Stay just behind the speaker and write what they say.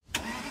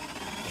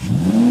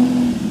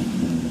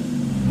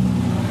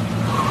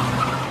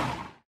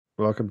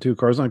Welcome to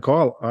Cars on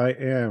Call. I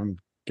am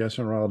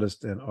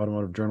gastroenterologist and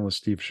automotive journalist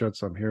Steve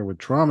Schutz. I'm here with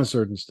trauma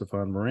surgeon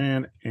Stefan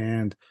Moran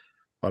and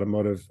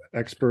automotive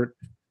expert,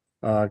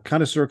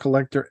 connoisseur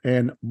collector,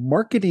 and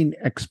marketing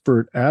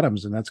expert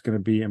Adams. And that's going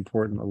to be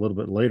important a little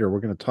bit later.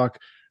 We're going to talk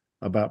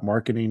about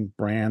marketing,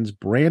 brands,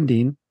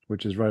 branding,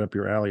 which is right up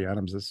your alley,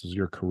 Adams. This is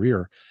your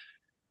career.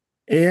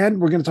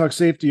 And we're going to talk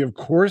safety, of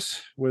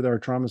course, with our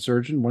trauma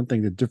surgeon. One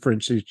thing that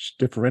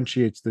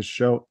differentiates this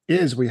show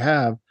is we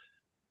have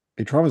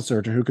a trauma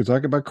surgeon who could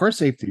talk about car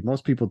safety.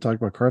 Most people talk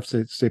about car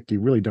safety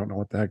really don't know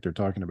what the heck they're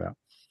talking about.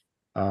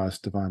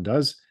 Stefan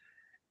does.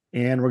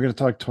 And we're going to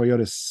talk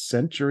Toyota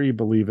Century,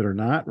 believe it or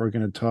not. We're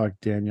going to talk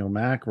Daniel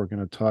Mack. We're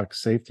going to talk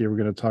safety. We're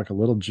going to talk a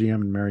little GM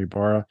and Mary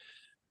Barra.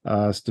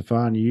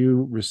 Stefan,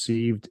 you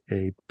received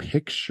a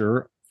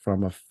picture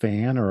from a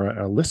fan or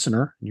a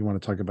listener. You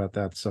want to talk about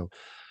that. So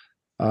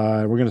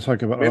we're going to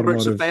talk about Remember,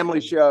 automotive. it's a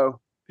family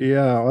show.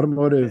 Yeah,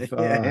 automotive.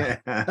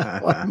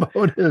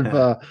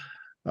 Automotive.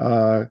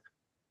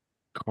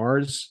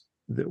 Cars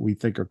that we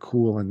think are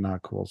cool and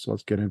not cool. So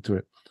let's get into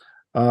it.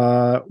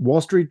 Wall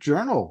Street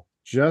Journal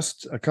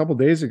just a couple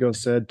days ago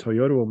said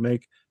Toyota will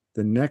make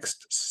the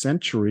next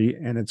Century,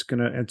 and it's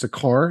a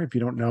car. If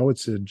you don't know,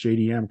 it's a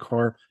JDM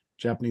car,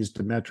 Japanese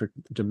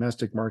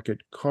domestic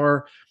market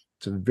car.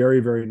 It's a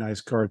very, very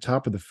nice car,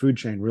 top of the food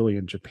chain, really,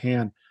 in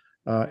Japan.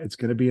 It's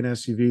going to be an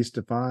SUV.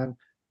 Stefan,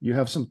 you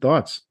have some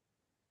thoughts?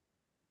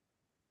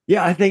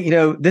 Yeah, I think,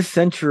 this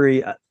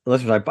Century,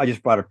 listen, I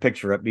just brought a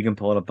picture up. You can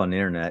pull it up on the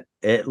internet.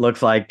 It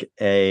looks like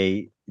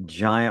a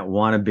giant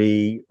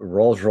wannabe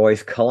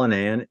Rolls-Royce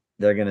Cullinan.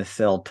 They're going to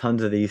sell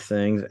tons of these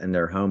things in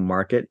their home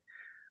market.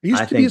 It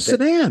used to be a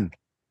sedan.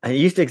 It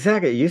used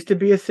to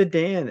be a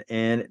sedan,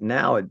 and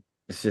now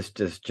it's just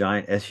this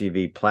giant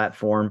SUV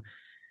platform.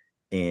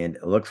 And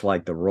it looks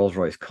like the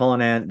Rolls-Royce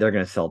Cullinan. They're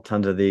going to sell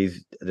tons of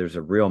these. There's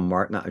a real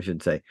market. I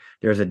should say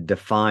there's a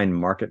defined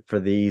market for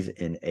these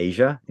in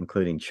Asia,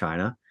 including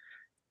China.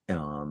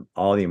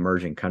 All the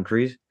emerging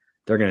countries,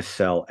 they're going to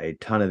sell a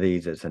ton of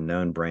these. It's a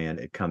known brand.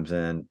 It comes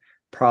in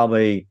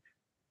probably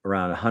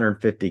around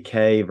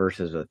 $150K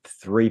versus a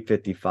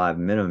 $355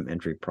 minimum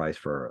entry price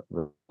for a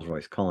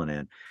Rolls-Royce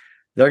Cullinan.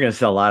 They're going to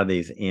sell a lot of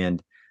these,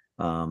 and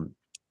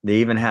they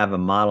even have a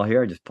model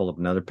here. I just pulled up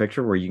another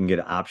picture where you can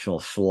get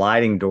optional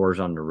sliding doors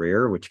on the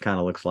rear, which kind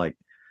of looks like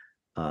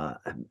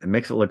it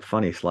makes it look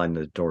funny sliding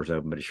those doors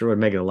open, but it sure would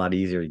make it a lot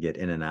easier to get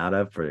in and out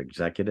of for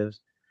executives.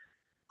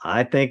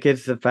 I think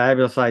it's a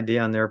fabulous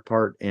idea on their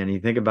part. And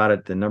you think about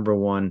it, the number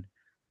one,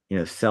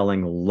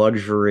 selling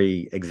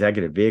luxury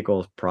executive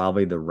vehicles,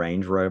 probably the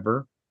Range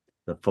Rover,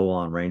 the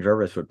full-on Range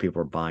Rover. That's what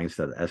people are buying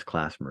instead of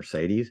S-Class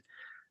Mercedes.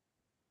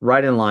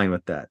 Right in line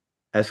with that.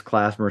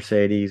 S-Class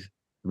Mercedes,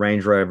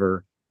 Range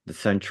Rover, the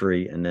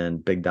Century, and then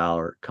big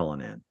dollar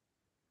Cullinan.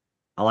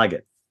 I like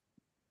it.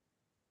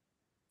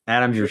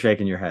 Adams, you're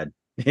shaking your head.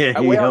 You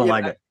don't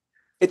like it.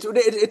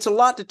 It's a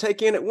lot to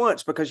take in at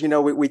once because,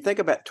 we think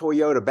about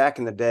Toyota back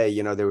in the day,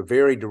 they were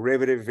very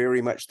derivative, very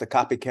much the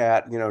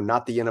copycat,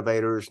 not the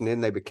innovators. And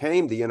then they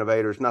became the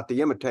innovators, not the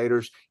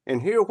imitators.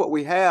 And here what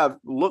we have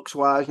looks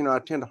wise, I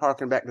tend to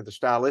harken back to the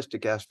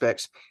stylistic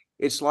aspects.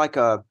 It's like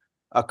a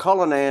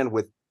Cullinan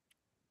with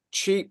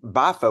cheap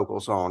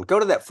bifocals on. Go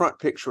to that front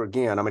picture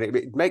again. I mean,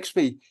 it makes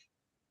me,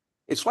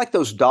 it's like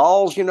those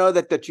dolls,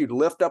 that you'd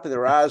lift up and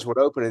their eyes would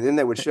open and then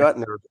they would shut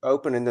and they're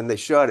open and then they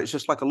shut. It's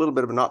just like a little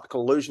bit of an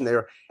optical illusion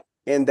there.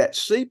 And that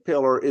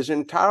C-pillar is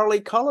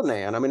entirely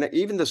Cullinan. I mean,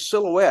 even the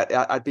silhouette,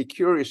 I'd be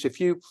curious if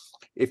you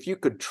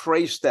could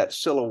trace that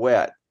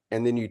silhouette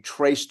and then you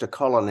traced a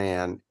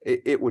Cullinan,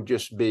 it would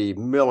just be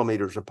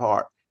millimeters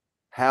apart.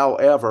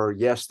 However,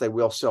 yes, they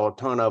will sell a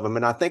ton of them.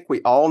 And I think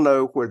we all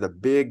know where the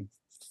big,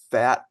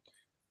 fat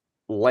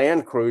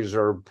Land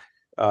Cruiser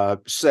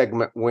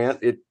segment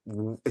went.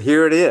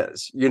 Here it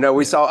is.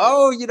 We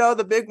saw,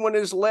 the big one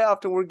is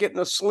left and we're getting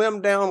a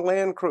slim down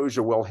Land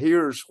Cruiser. Well,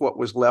 here's what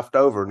was left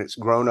over and it's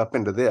grown up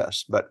into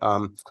this. But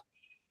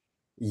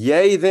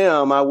yay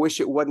them. I wish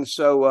it wasn't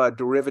so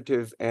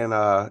derivative and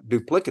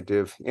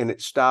duplicative in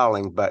its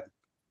styling, but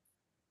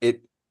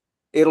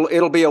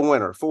it'll be a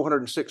winner.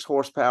 406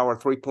 horsepower,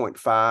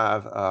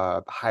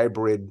 3.5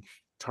 hybrid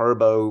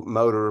turbo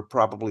motor,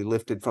 probably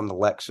lifted from the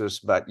Lexus,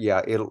 but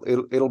yeah,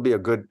 it'll be a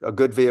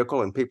good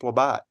vehicle and people will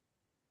buy it.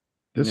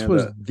 This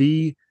was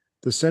the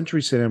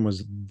Century sedan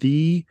was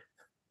the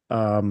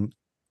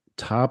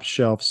top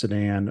shelf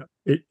sedan.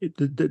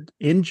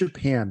 In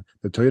Japan,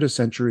 the Toyota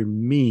Century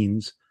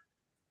means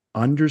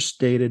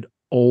understated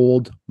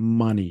old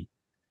money,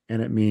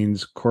 and it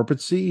means corporate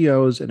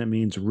CEOs, and it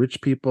means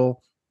rich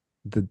people.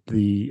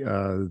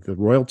 The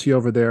royalty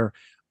over there,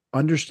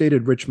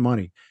 understated rich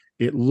money.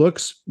 It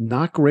looks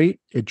not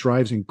great. It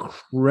drives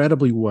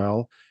incredibly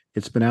well.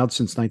 It's been out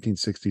since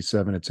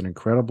 1967. It's an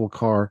incredible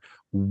car.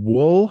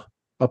 Wool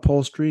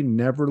upholstery,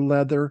 never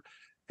leather,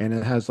 and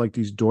it has like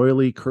these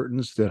doily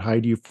curtains that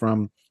hide you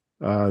from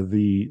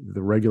the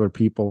regular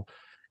people.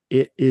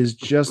 It is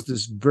just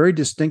this very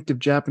distinctive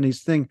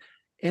Japanese thing.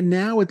 And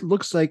now it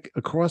looks like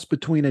a cross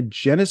between a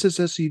Genesis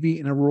SUV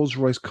and a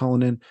Rolls-Royce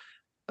Cullinan.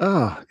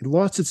 It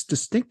lost its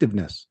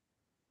distinctiveness.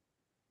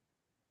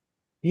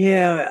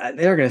 Yeah,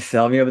 they're going to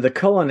sell me. But the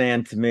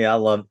Cullinan to me, I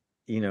love,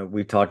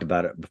 we talked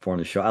about it before on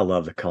the show. I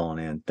love the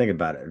Cullinan. Think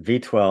about it.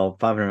 V12,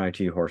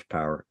 592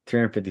 horsepower,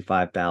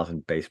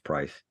 355,000 base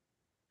price.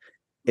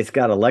 It's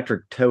got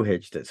electric tow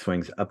hitch that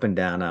swings up and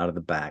down out of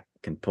the back,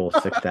 can pull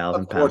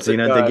 6,000 Of pounds. course So, it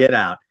to does. get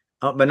out,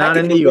 but How not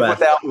in could the you live US.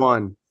 without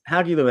one?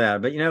 How do you live without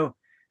it? But,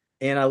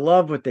 and I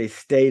love what they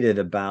stated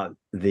about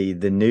the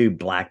new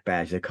black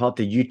badge. They call it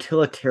the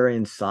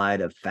utilitarian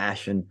side of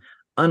fashion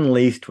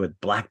unleashed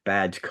with black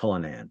badge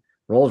Cullinan.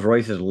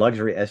 Rolls-Royce's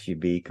luxury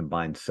SUV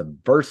combines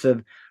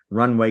subversive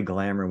runway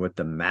glamour with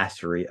the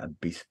mastery of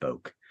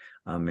bespoke.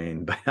 I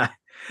mean, but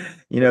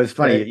it's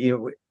funny.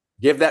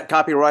 Give that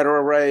copywriter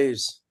a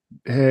raise.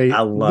 Hey,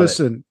 I love it.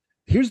 listen,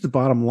 here's the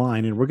bottom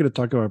line, and we're going to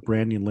talk about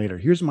branding later.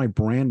 Here's my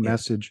brand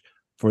message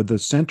for the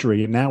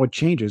Century, and now it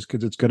changes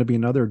because it's going to be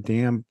another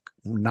damn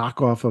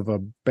knockoff of a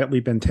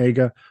Bentley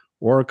Bentayga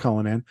or a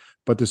Cullinan.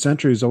 But the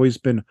Century has always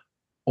been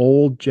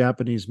old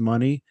Japanese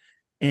money,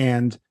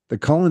 and the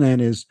Cullinan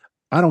is,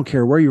 I don't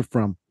care where you're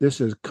from.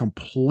 This is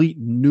complete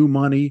new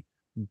money.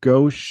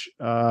 Gauche,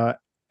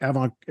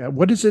 avant.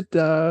 What is it?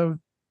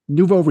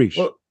 Nouveau riche.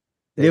 Well,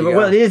 There you well,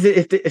 go. it is.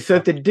 If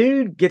the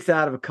dude gets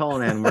out of a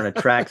Cullinan wearing a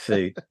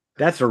tracksuit,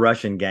 that's a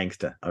Russian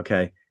gangsta.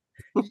 Okay.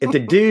 If the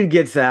dude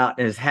gets out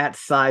and his hat's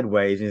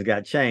sideways and he's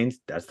got chains,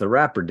 that's the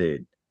rapper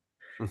dude.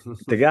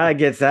 The guy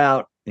gets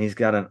out and he's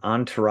got an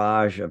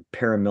entourage of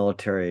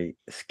paramilitary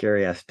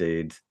scary ass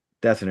dudes,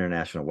 that's an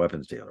international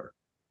weapons dealer.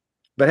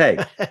 But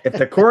hey, if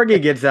the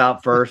Corgi gets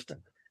out first,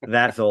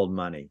 that's old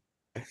money.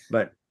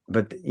 But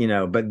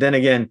then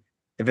again,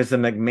 if it's a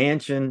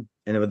McMansion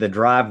and with a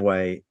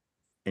driveway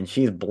and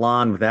she's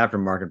blonde with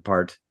aftermarket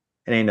parts,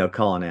 it ain't no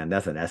Cullinan,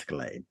 that's an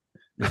Escalade.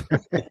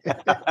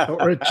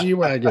 Or a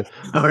G-Wagon.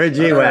 Or a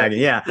G-Wagon,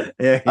 yeah.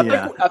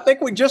 I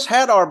think we just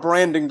had our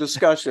branding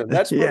discussion.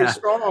 That's pretty Yeah.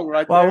 strong,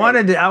 right Well,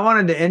 there. I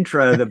wanted to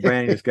intro the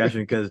branding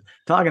discussion because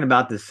talking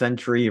about the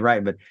Century,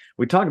 right? But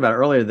we talked about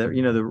earlier that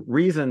the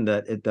reason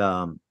that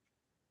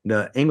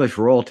the English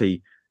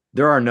royalty,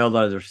 there are no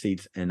leather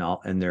seats in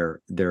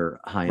their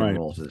high-end Right.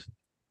 Rollses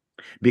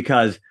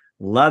because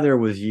leather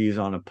was used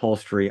on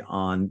upholstery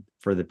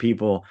for the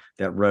people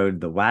that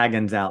rode the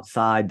wagons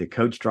outside, the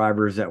coach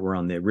drivers that were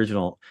on the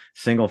original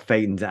single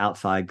phaetons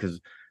outside, because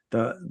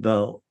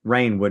the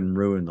rain wouldn't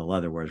ruin the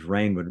leather, whereas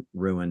rain would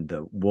ruin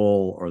the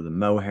wool or the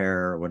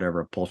mohair or whatever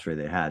upholstery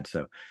they had.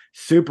 So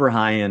super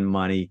high-end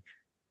money.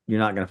 You're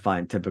not going to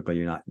find,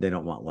 typically they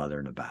don't want leather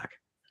in the back.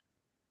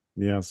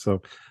 Yeah.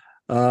 So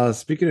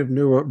speaking of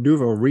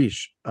Nouveau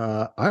riche,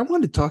 I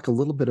want to talk a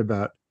little bit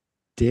about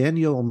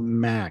Daniel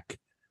Mack.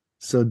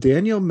 So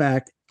Daniel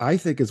Mack, I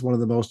think, is one of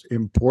the most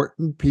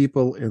important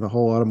people in the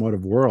whole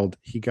automotive world.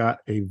 He got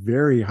a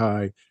very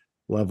high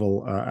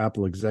level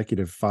Apple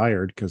executive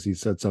fired because he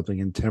said something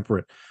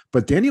intemperate.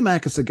 But Daniel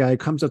Mack is the guy who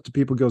comes up to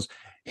people and goes,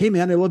 "Hey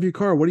man, I love your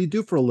car. What do you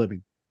do for a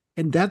living?"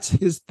 And that's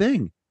his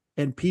thing.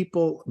 And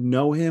people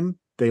know him.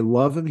 They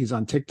love him. He's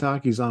on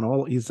TikTok. He's on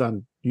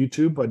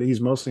YouTube, but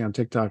he's mostly on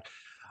TikTok.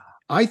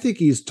 I think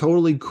he's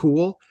totally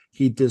cool.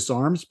 He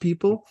disarms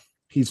people.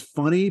 He's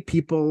funny.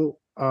 People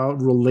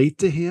relate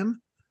to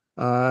him.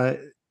 Am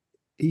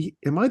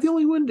I the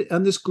only one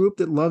on this group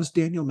that loves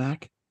Daniel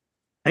Mack?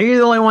 And you're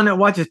the only one that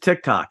watches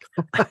TikTok.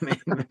 I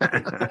mean,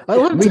 I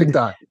love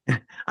TikTok.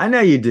 I know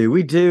you do.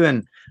 We do,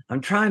 and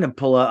I'm trying to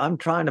pull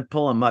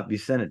him up. You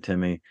sent it to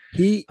me.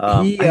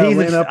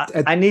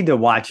 I need to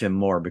watch him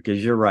more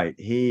because you're right.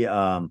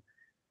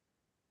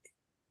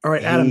 All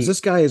right, Adams,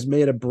 this guy has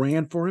made a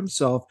brand for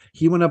himself.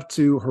 He went up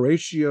to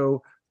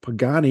Horatio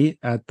Pagani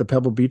at the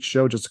Pebble Beach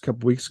show just a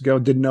couple weeks ago.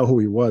 Didn't know who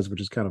he was, which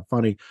is kind of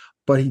funny,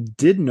 but he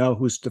did know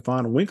who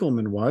Stefan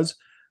Winkleman was,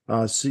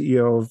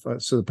 CEO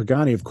of so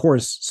Pagani, of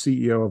course,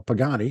 CEO of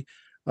Pagani,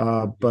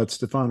 but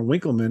Stefan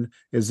Winkleman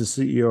is the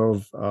CEO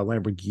of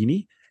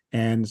Lamborghini,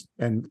 and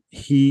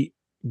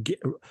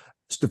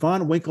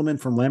Stefan Winkleman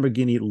from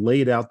Lamborghini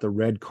laid out the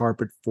red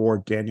carpet for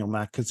Daniel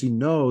Mack because he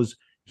knows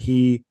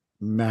he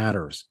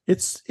matters.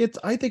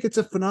 I think it's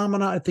a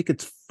phenomenon. I think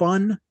it's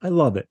fun. I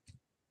love it.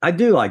 I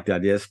do like the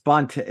idea. It's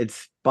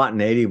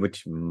spontaneity,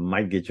 which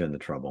might get you into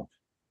trouble.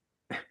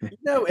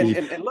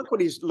 And look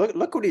what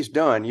he's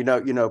done.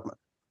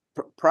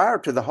 Prior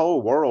to the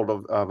whole world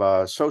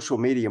of social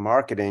media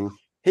marketing,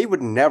 he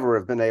would never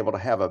have been able to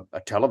have a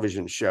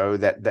television show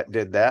that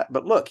did that.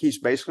 But look, he's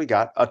basically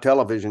got a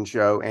television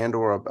show and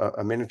or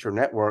a miniature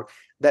network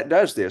that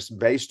does this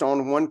based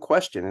on one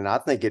question. And I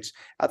think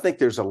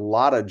there's a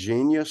lot of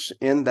genius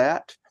in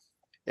that.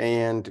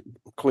 And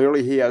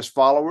clearly he has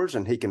followers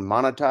and he can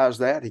monetize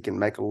that. He can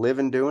make a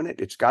living doing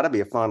it. It's got to be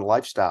a fun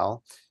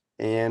lifestyle.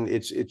 And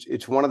it's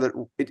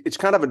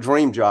kind of a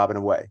dream job in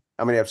a way.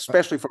 I mean,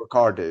 especially for a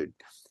car dude.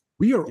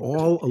 We are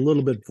all a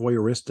little bit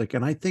voyeuristic.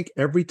 And I think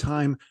every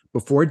time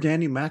before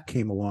Danny Mack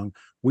came along,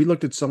 we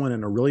looked at someone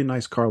in a really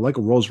nice car, like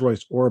a Rolls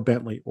Royce or a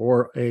Bentley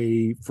or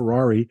a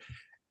Ferrari,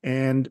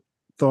 and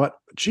thought,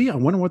 gee, I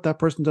wonder what that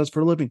person does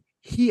for a living.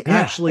 He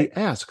actually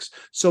asks.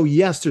 So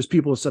yes, there's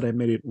people who said I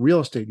made it in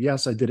real estate.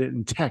 Yes, I did it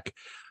in tech.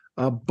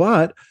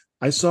 But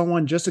I saw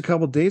one just a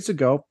couple of days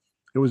ago.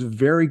 It was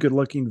very good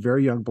looking,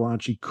 very young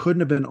blonde. She couldn't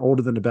have been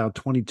older than about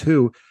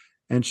 22.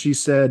 And she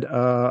said,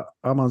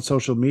 I'm on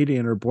social media,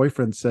 and her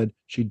boyfriend said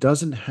she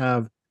doesn't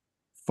have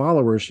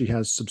followers, she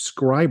has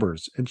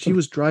subscribers, and she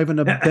was driving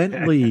a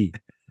Bentley.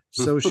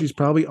 So she's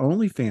probably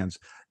OnlyFans.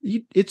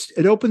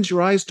 It opens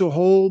your eyes to a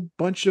whole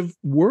bunch of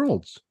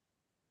worlds.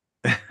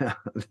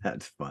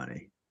 That's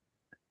funny.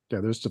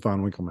 Yeah, there's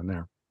Stefan Winkleman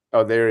there.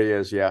 Oh, there he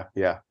is. Yeah,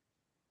 yeah.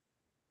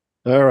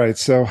 All right,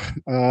 so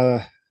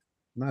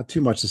not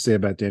too much to say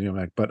about Daniel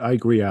Mack, but I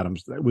agree,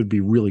 Adams. That would be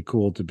really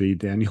cool to be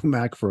Daniel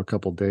Mack for a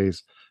couple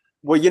days.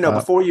 Well,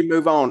 before you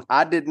move on,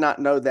 I did not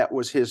know that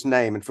was his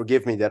name, and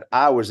forgive me that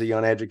I was the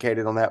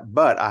uneducated on that,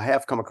 but I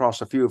have come across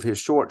a few of his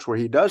shorts where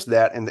he does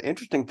that. And the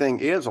interesting thing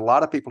is, a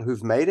lot of people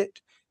who've made it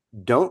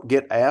don't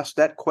get asked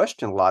that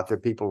question a lot.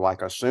 That people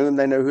like assume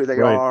they know who they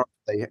Right. are,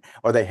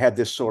 they have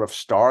this sort of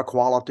star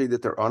quality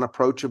that they're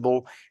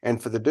unapproachable.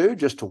 And for the dude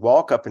just to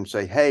walk up and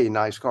say, "Hey,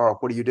 nice car,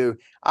 what do you do?"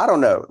 I don't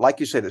know. Like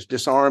you said, it's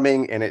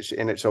disarming, and it's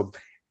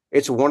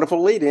a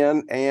wonderful lead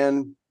in,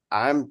 and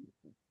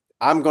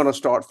I'm going to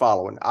start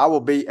following. I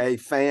will be a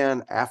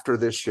fan after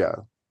this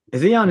show.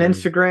 Is he on And-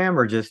 Instagram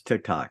or just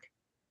TikTok?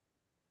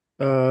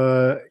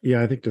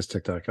 Yeah, I think just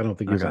TikTok. I don't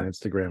think he's Okay. on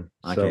Instagram.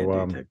 I So,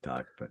 can't do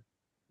TikTok, but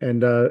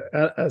and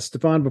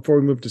Stefan, before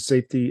we move to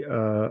safety,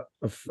 a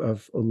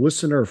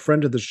listener, a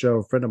friend of the show,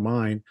 a friend of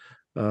mine,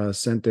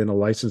 sent in a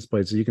license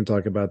plate, so you can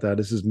talk about that.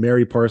 This is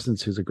Mary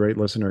Parsons, who's a great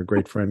listener, a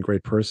great friend,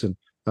 great person.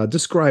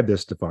 Describe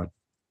this, Stefan.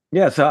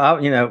 yeah. So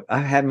I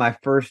had my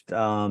first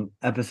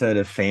episode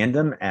of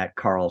fandom at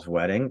Carl's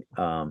wedding.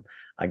 I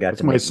got That's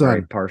to my meet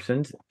Mary son.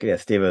 Parsons. Yeah,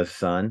 Steve-O's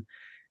son,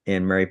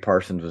 and Mary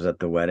Parsons was at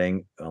the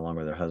wedding along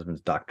with her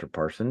husband's Dr.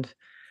 Parsons.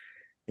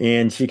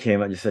 And she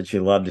came up and just said she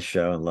loved the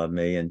show and loved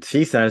me. And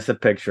she sent us a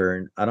picture,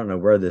 and I don't know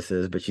where this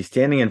is, but she's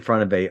standing in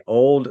front of a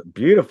old,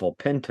 beautiful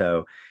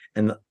Pinto,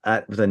 and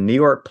with a New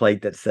York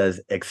plate that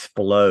says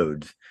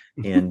 "explodes."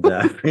 And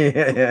I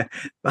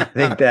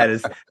think that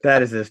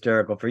is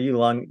hysterical for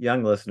you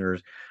young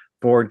listeners.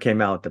 Ford came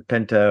out with the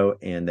Pinto,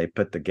 and they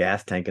put the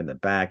gas tank in the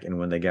back, and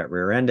when they got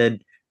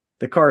rear-ended,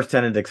 the cars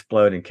tended to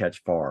explode and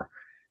catch fire.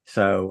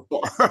 So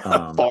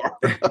Far.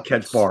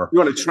 catch fire. You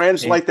want to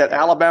translate that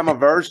Alabama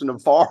version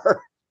of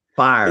far?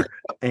 Fire.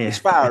 It's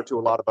fire to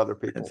a lot of other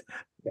people.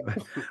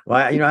 Well,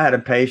 I had a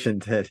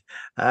patient that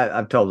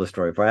I've told the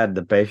story before. I had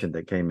the patient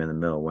that came in the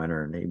middle of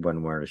winter, and he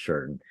wasn't wearing a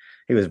shirt, and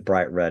he was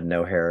bright red,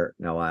 no hair,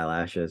 no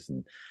eyelashes.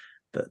 And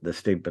the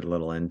stupid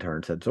little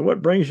intern said, "So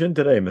what brings you in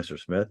today, Mr.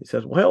 Smith?" He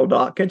says, "Well, hell,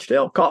 Doc, can't you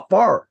tell? Caught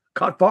fire.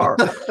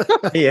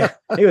 Yeah,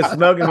 he was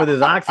smoking with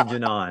his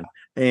oxygen on,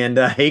 and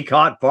he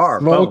caught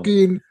fire. Boom.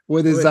 Smoking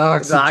with his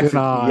oxygen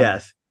on.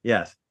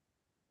 Yes.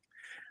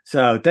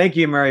 So thank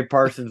you, Mary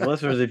Parsons.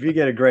 Listeners, if you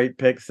get a great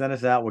pick, send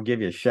us out. We'll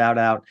give you a shout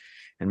out.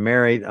 And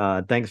Mary,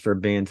 thanks for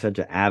being such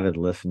an avid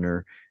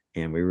listener,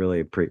 and we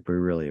really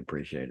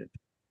appreciate it.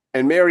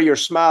 And Mary, your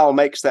smile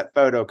makes that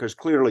photo because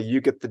clearly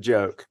you get the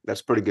joke.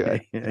 That's pretty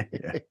good. Yeah.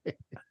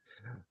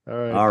 All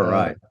right. All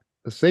right.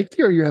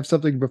 Safety, or you have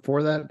something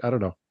before that? I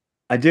don't know.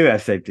 I do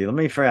have safety. Let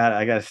me figure out.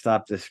 I got to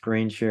stop the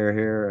screen share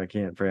here. I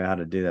can't figure out how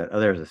to do that. Oh,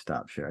 there's a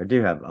stop share. I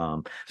do have.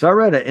 So I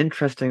read an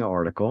interesting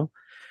article,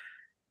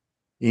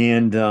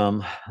 and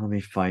let me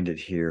find it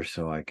here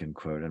so I can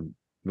quote him.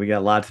 We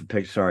got lots of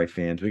pictures. Sorry,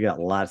 fans. We got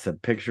lots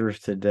of pictures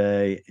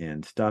today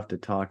and stuff to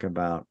talk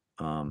about.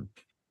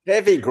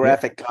 Heavy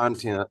graphic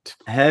content.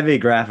 Heavy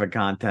graphic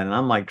content, and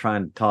I'm like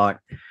trying to talk.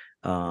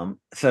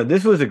 So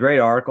this was a great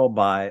article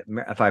by,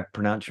 if I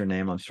pronounce your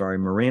name, I'm sorry,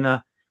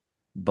 Marina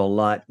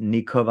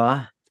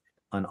Bolotnikova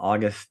on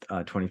August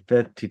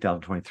 25th,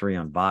 2023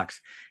 on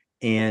Vox.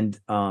 And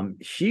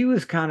she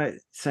was kind of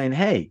saying,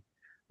 hey,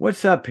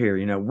 what's up here?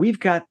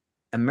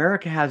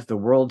 America has the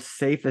world's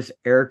safest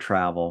air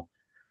travel,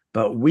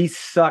 but we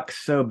suck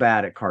so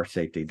bad at car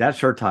safety. That's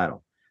her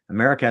title.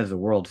 America has the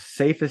world's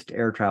safest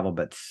air travel,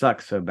 but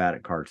sucks so bad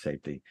at car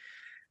safety.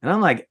 And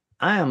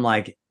I am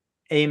like,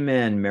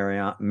 amen,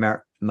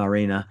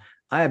 Marina.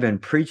 I have been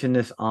preaching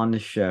this on the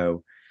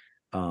show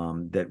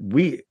that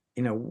we,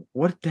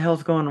 what the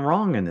hell's going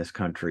wrong in this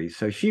country?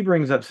 So she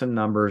brings up some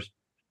numbers,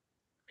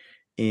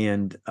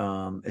 and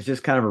it's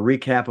just kind of a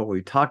recap of what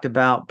we talked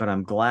about, but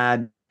I'm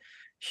glad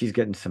she's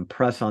getting some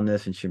press on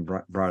this, and she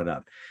brought it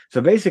up.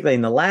 So basically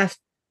in the last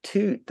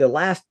 10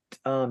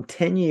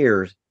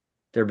 years,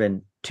 there have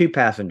been 2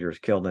 passengers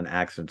killed in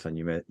accidents on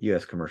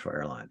U.S. commercial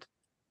airlines.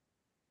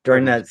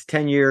 During that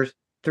 10 years,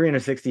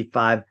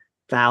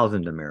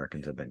 365,000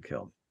 Americans have been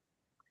killed.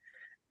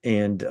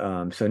 And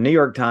so New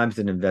York Times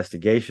did an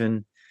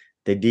investigation.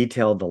 They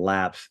detailed the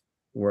lapse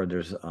where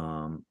there's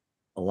a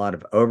lot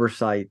of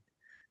oversight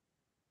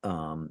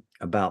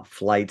about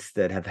flights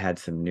that have had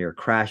some near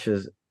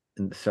crashes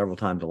several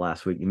times the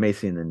last week. You may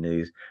see in the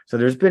news. So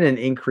there's been an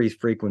increased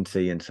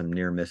frequency and some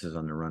near misses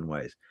on the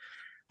runways.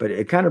 But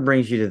it kind of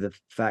brings you to the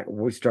fact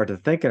we start to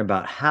thinking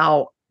about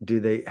how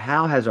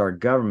has our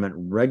government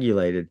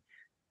regulated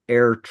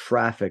air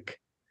traffic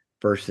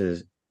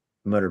versus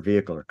motor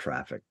vehicle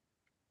traffic?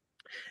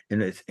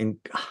 And it's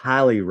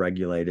highly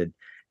regulated.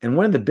 And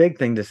one of the big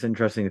things that's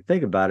interesting to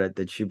think about it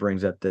that she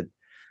brings up, that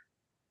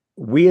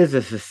we as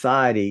a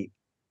society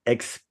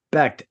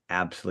expect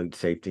absolute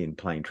safety in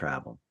plane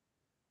travel.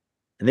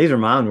 And these are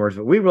my own words,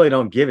 but we really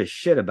don't give a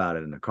shit about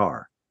it in the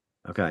car.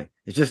 Okay.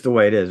 It's just the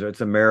way it is.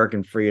 It's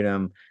American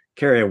freedom.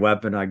 Carry a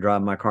weapon. I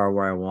drive my car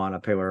where I want. I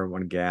pay whatever I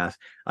want gas.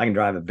 I can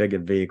drive as big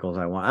of vehicles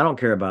I want. I don't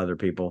care about other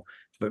people.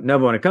 But no,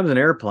 when it comes to an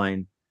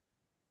airplane,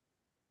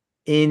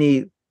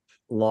 any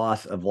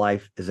loss of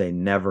life is a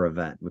never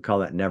event. We call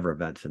that never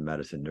events in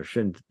medicine. There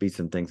shouldn't be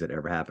some things that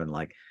ever happen,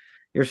 like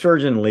your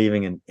surgeon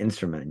leaving an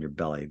instrument in your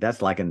belly.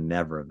 That's like a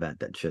never event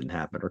that shouldn't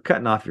happen. Or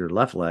cutting off your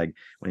left leg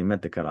when he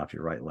meant to cut off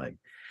your right leg.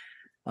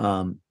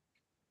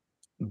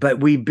 But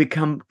we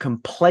become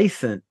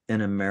complacent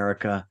in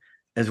America,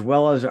 as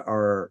well as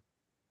our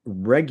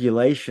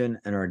regulation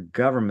and our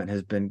government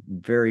has been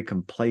very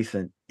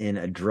complacent in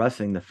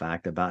addressing the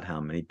fact about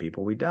how many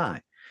people we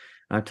die.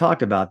 I've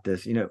talked about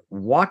this,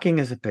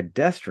 walking as a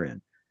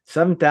pedestrian,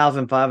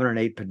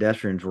 7,508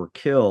 pedestrians were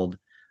killed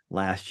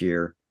last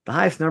year, the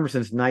highest number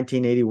since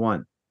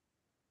 1981.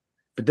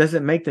 But does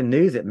it make the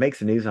news? It makes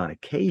the news on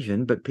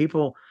occasion, but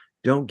people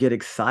don't get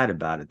excited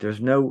about it. There's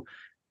no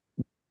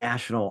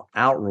national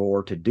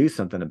outroar to do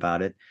something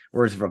about it.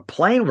 Whereas if a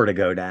plane were to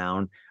go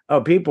down,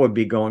 people would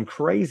be going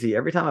crazy.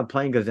 Every time a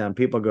plane goes down,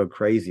 people go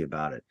crazy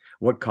about it.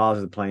 What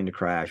caused the plane to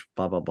crash?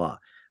 Blah, blah, blah.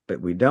 But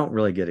we don't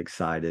really get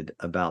excited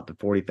about the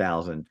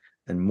 40,000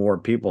 and more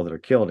people that are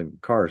killed in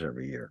cars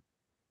every year.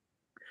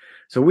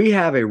 So we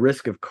have a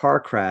risk of car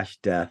crash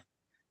death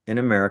in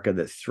America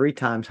that's 3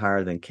 times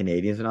higher than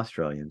Canadians and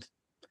Australians,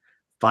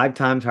 5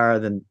 times higher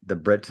than the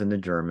Brits and the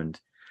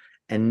Germans,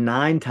 and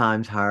 9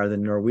 times higher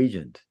than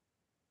Norwegians.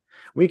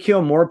 We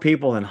kill more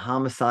people than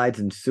homicides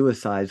and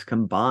suicides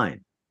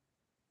combined.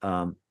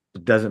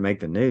 It doesn't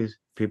make the news.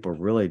 People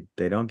really,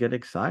 they don't get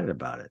excited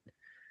about it.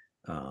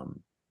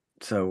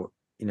 So,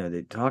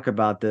 they talk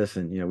about this,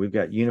 and, we've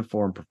got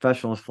uniformed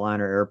professionals flying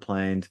our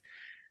airplanes.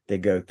 They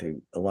go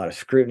through a lot of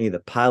scrutiny, the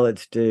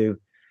pilots do.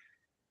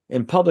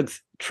 And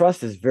public's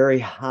trust is very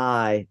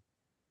high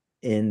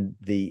in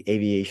the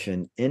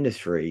aviation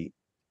industry,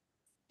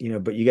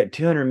 but you got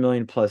 200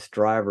 million plus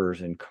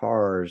drivers in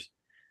cars.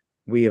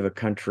 We have a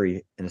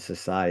country and a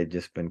society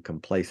just been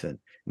complacent,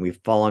 and we've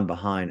fallen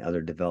behind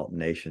other developed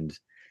nations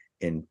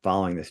in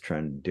following this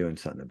trend and doing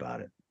something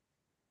about it.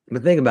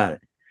 But think about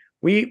it.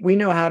 We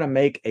know how to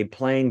make a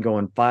plane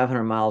going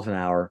 500 miles an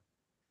hour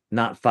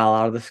not fall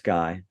out of the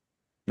sky,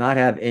 not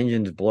have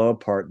engines blow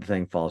apart, the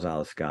thing falls out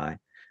of the sky,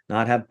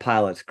 not have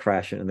pilots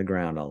crashing in the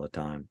ground all the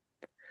time.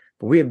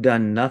 But we have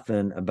done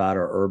nothing about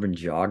our urban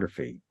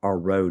geography, our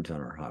roads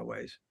on our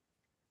highways.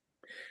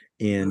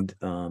 And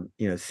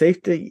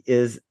safety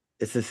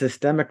it's a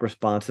systemic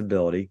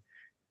responsibility,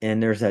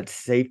 and there's that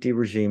safety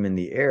regime in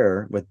the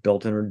air with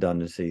built-in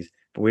redundancies,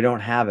 but we don't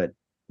have it.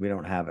 We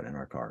don't have it in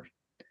our cars.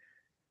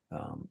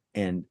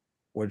 And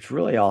what's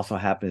really also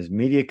happened is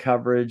media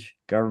coverage,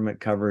 government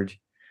coverage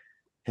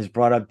has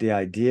brought up the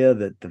idea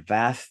that the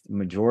vast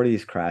majority of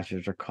these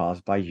crashes are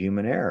caused by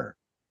human error.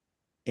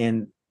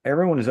 And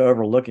everyone is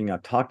overlooking,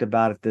 I've talked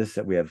about it,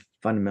 that we have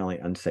fundamentally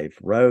unsafe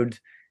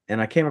roads.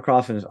 And I came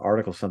across in this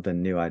article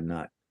something new I'd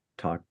not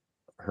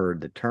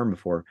heard the term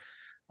before.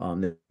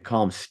 They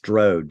call them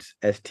STROADS,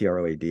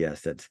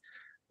 STROADS.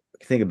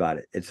 Think about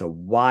it. It's a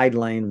wide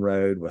lane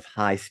road with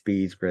high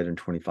speeds greater than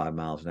 25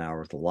 miles an hour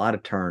with a lot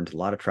of turns, a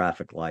lot of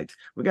traffic lights.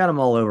 We got them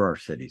all over our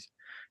cities.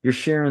 You're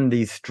sharing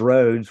these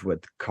STROADS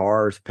with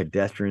cars,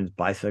 pedestrians,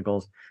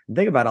 bicycles. And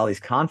think about all these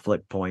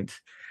conflict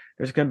points.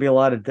 There's going to be a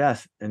lot of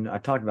deaths. And I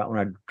talked about when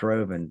I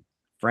drove in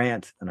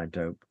France and I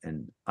drove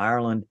in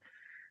Ireland,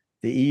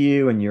 the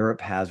EU and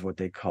Europe has what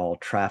they call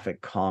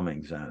traffic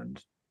calming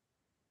zones.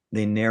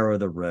 They narrow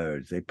the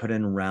roads, they put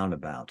in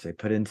roundabouts, they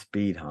put in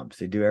speed humps,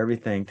 they do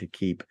everything to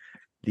keep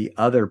the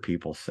other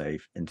people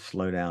safe and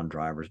slow down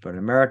drivers. But in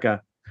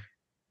America,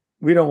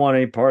 we don't want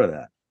any part of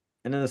that.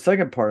 And then the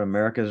second part of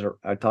America is,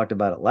 I talked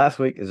about it last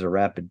week, is a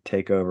rapid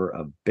takeover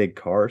of big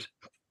cars,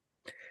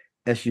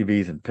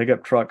 SUVs and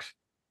pickup trucks.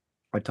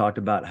 I talked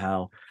about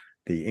how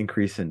the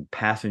increase in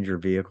passenger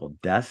vehicle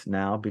deaths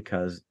now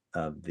because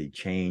of the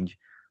change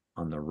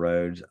on the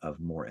roads of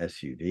more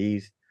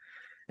SUVs.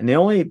 And the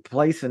only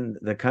place in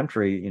the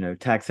country,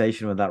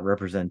 taxation without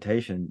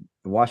representation,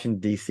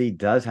 Washington, D.C.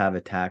 does have a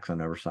tax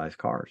on oversized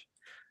cars.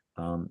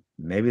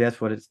 Maybe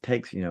that's what it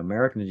takes.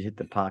 Americans, you hit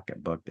the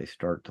pocketbook, they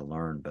start to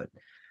learn. But,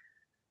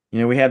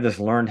 we have this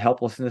learned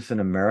helplessness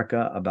in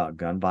America about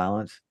gun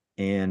violence.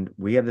 And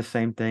we have the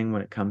same thing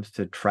when it comes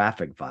to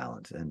traffic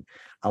violence. And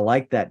I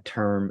like that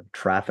term,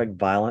 traffic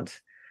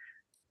violence.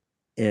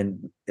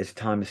 And it's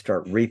time to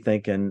start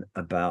rethinking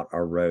about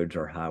our roads,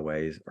 our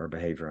highways, our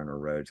behavior on our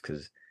roads,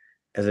 because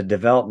as a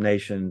developed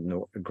nation,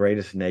 the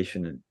greatest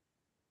nation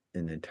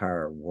in the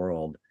entire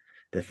world,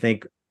 to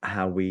think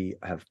how we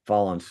have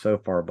fallen so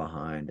far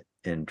behind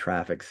in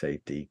traffic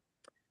safety,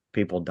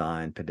 people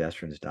dying,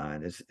 pedestrians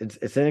dying,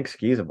 it's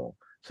inexcusable.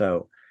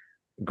 So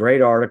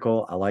great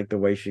article. I like the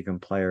way she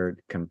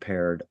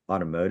compared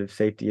automotive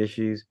safety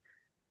issues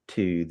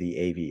to the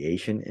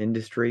aviation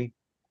industry.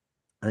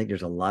 I think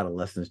there's a lot of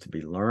lessons to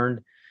be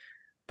learned,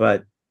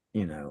 but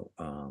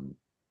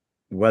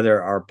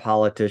whether our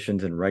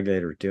politicians and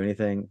regulators do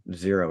anything,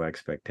 zero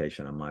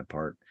expectation on my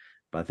part.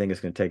 But I think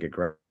it's going to take a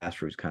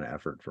grassroots kind of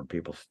effort for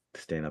people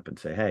to stand up and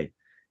say, hey,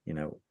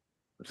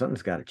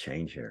 something's got to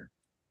change here.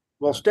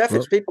 Well, Steph,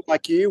 it's people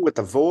like you with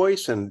the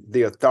voice and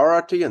the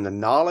authority and the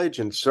knowledge,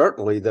 and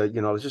certainly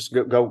let's just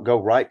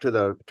go right to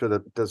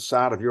the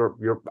side of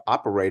your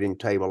operating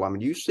table. I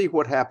mean, you see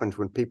what happens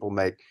when people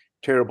make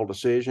terrible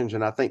decisions,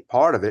 and I think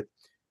part of it,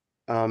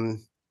 and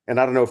I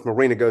don't know if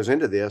Marina goes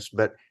into this,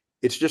 but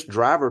it's just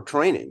driver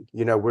training.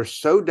 We're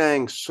so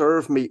dang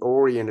serve me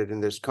oriented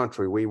in this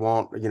country. We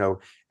want,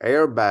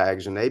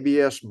 airbags and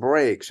ABS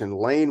brakes and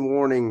lane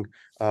warning,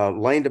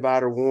 lane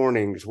divider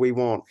warnings. We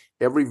want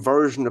every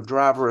version of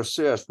driver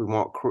assist. We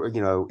want,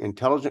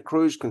 intelligent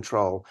cruise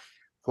control.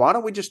 Why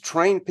don't we just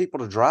train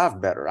people to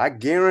drive better? I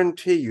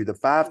guarantee you the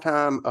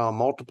 5-time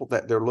multiple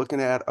that they're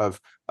looking at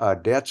of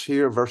deaths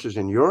here versus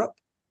in Europe,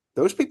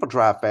 those people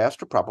drive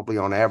faster, probably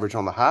on average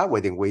on the highway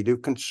than we do,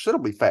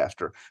 considerably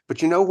faster.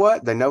 But you know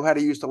what? They know how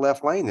to use the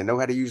left lane. They know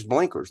how to use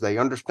blinkers. They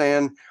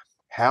understand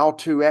how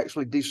to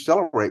actually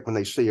decelerate when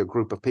they see a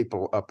group of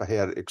people up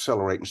ahead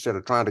accelerate instead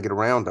of trying to get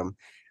around them.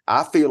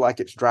 I feel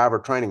like it's driver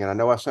training. And I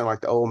know I sound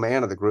like the old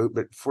man of the group,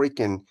 but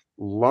freaking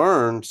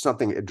learn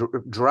something.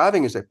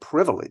 Driving is a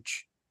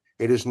privilege.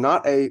 It is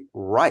not a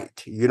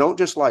right. You don't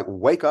just like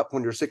wake up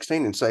when you're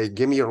 16 and say,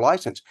 give me your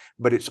license,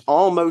 but it's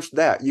almost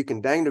that. You can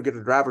dang near get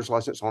a driver's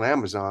license on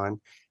Amazon,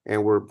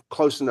 and we're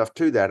close enough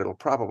to that. It'll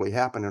probably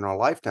happen in our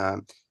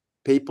lifetime.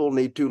 People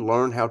need to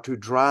learn how to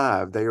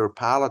drive. They are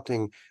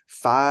piloting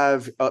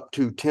 5 up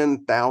to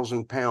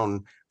 10,000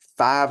 pound,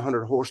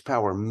 500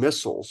 horsepower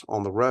missiles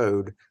on the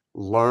road.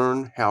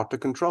 Learn how to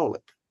control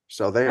it.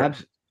 So there.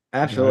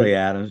 Absolutely,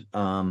 Adams.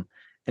 And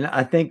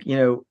I think,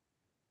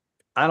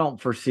 I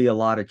don't foresee a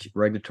lot of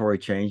regulatory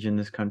change in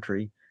this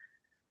country.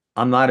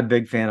 I'm not a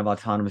big fan of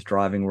autonomous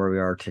driving where we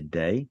are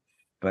today,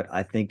 but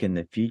I think in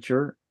the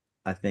future,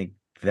 I think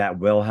that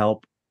will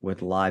help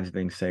with lives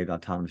being saved,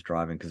 autonomous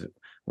driving, because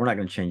we're not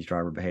going to change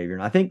driver behavior.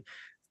 And I think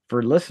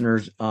for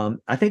listeners,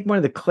 I think one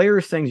of the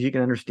clearest things you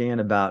can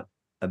understand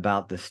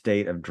about the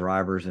state of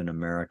drivers in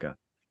America,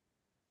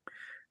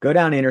 go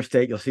down the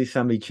interstate, you'll see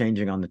somebody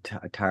changing on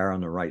the tire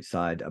on the right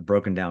side, a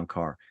broken down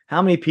car.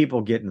 How many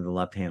people get into the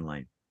left-hand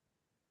lane?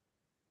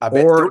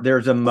 Or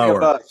there's a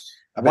mower.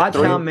 Watch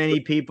how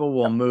many people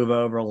will move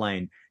over a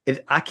lane.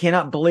 I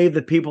cannot believe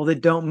the people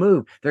that don't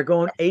move. They're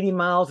going 80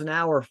 miles an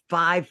hour,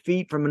 5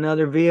 feet from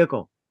another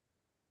vehicle.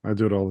 I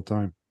do it all the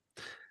time.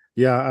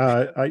 Yeah,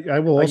 I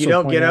will also. You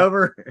don't get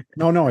over?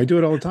 No, I do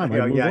it all the time.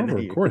 I move over,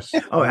 of course.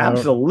 Oh,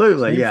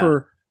 absolutely.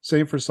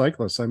 Same for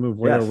cyclists. I move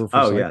way over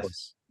for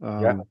cyclists.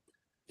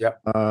 Yes.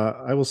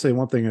 I will say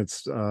one thing.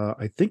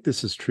 I think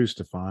this is true,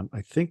 Stefan.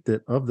 I think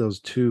that of those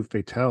 2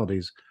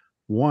 fatalities,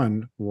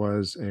 one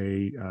was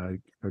a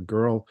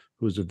girl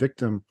who was a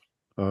victim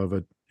of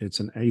it's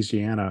an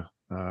Asiana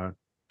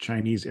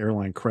Chinese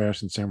airline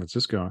crash in San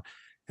Francisco.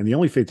 And the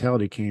only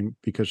fatality came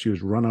because she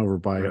was run over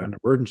by an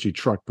emergency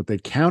truck, but they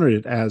counted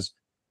it as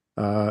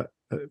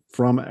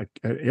from an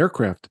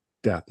aircraft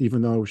death,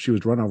 even though she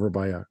was run over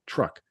by a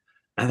truck.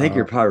 I think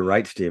you're probably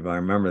right, Steve. I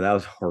remember that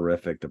was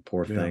horrific. The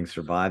poor thing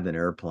survived an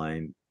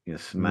airplane,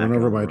 run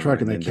over by a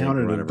truck, and they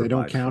counted it. They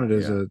don't count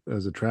it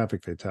as a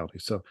traffic fatality.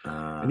 So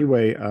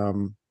anyway,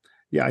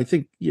 I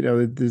think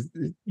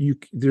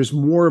there's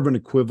more of an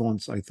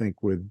equivalence, I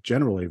think, with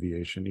general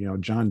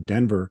aviation. John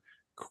Denver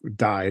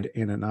died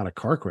in not a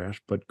car crash,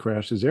 but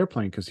crashed his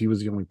airplane because he was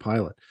the only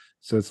pilot.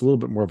 So it's a little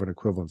bit more of an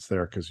equivalence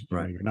there because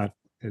you're not.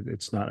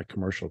 It's not a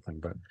commercial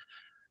thing. But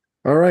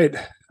all right,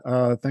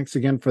 thanks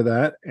again for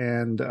that,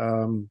 and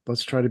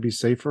let's try to be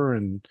safer.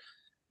 And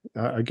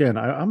again,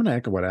 I'm going to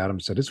echo what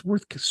Adam said. It's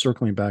worth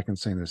circling back and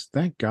saying this.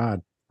 Thank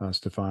God,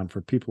 Stefan,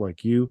 for people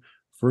like you,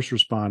 first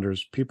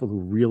responders, people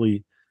who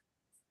really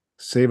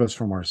save us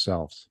from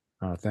ourselves.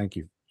 Thank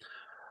you.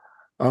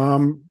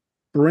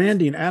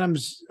 Branding,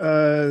 Adams,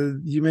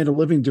 you made a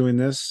living doing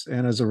this,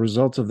 and as a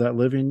result of that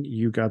living,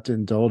 you got to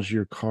indulge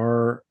your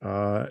car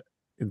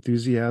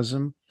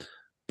enthusiasm.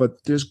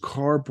 But there's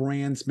car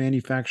brands,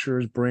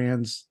 manufacturers,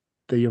 brands,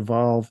 they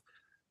evolve.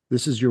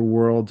 This is your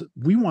world.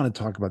 We want to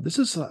talk about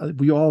this.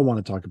 We all want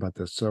to talk about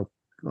this. So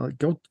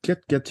go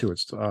get to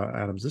it,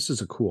 Adams. This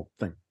is a cool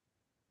thing.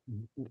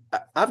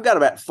 I've got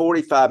about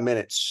 45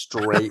 minutes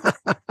straight.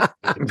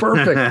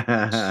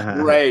 Perfect.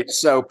 Great.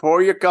 So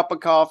pour your cup of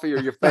coffee or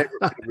your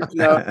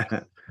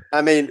favorite.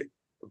 I mean,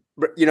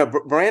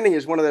 branding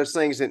is one of those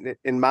things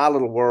in my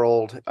little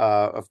world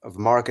of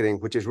marketing,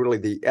 which is really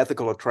the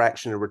ethical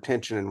attraction and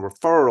retention and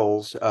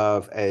referrals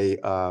of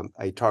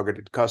a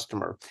targeted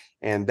customer.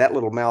 And that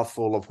little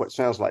mouthful of what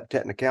sounds like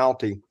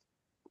technicality.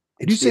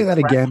 Did you say that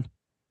again?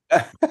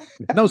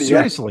 No,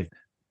 seriously.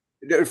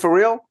 For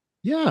real?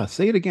 Yeah,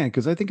 say it again,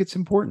 because I think it's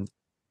important.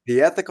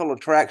 The ethical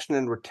attraction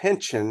and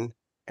retention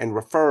and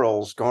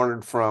referrals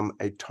garnered from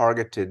a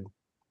targeted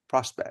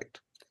prospect.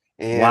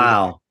 And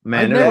wow,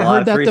 man, there's a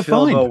lot of 3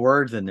 syllable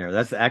words in there.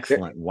 That's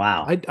excellent.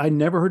 Wow. I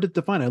never heard it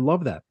defined. I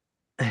love that.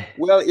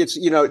 Well, it's,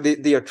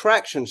 the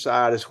attraction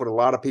side is what a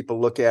lot of people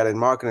look at in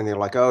marketing. They're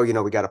like, oh,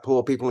 we got to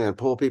pull people in.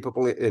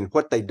 And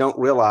what they don't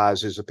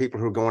realize is the people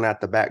who are going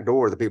out the back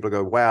door, the people who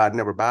go, wow, I'd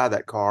never buy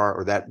that car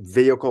or that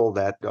vehicle,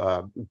 that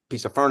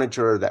piece of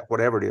furniture, that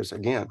whatever it is.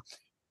 Again,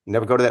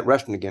 never go to that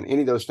restaurant again,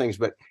 any of those things.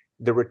 But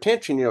the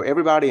retention,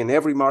 everybody in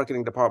every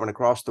marketing department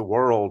across the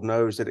world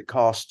knows that it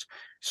costs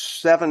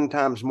 7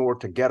 times more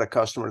to get a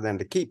customer than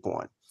to keep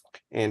one.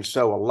 And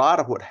so a lot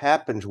of what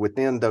happens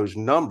within those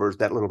numbers,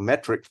 that little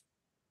metric,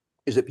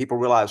 is that people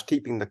realize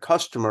keeping the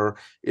customer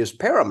is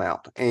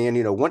paramount.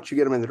 And, once you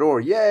get them in the door,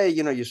 yay,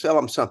 you sell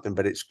them something,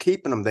 but it's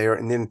keeping them there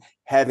and then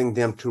having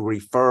them to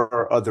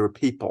refer other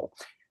people.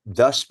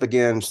 Thus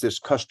begins this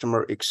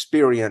customer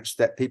experience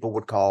that people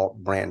would call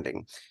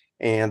branding.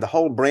 And the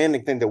whole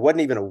branding thing, there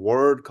wasn't even a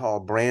word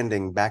called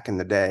branding back in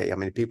the day. I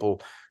mean,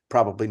 people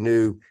probably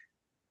knew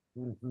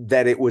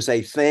that it was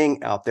a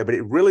thing out there, but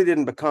it really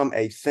didn't become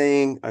a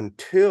thing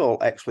until,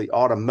 actually,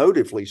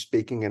 automotively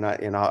speaking,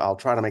 and I'll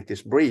try to make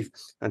this brief,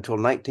 until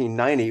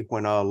 1990,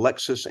 when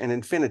Lexus and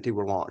Infiniti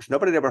were launched.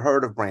 Nobody had ever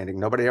heard of branding.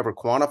 Nobody ever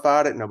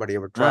quantified it. Nobody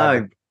ever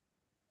tried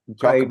to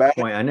talk about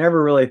it. I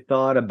never really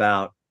thought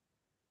about.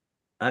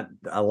 I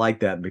like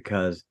that,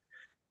 because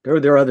there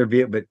are other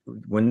vehicles, but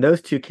when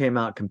those two came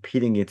out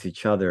competing against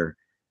each other,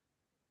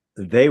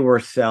 they were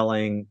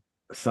selling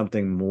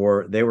something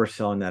more. They were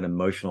selling that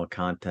emotional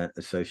content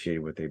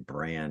associated with a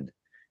brand.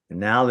 And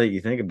now that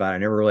you think about it, I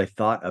never really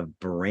thought of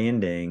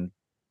branding,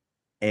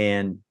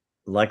 and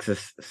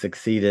Lexus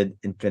succeeded,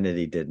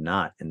 Infiniti did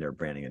not in their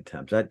branding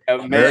attempts. That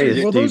very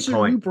astute those are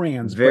point. new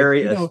brands,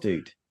 very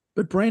astute.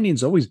 But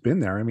branding's always been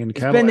there. I mean, it's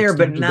been there,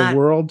 but not the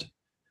world.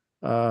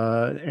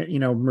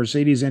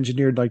 Mercedes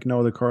engineered like no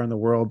other car in the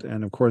world,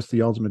 and of course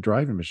the ultimate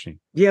driving machine.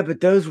 Yeah,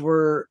 but those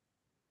were,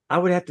 I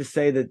would have to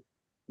say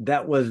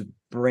that was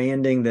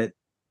branding that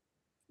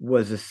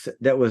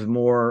was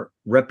more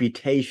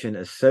reputation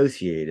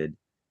associated,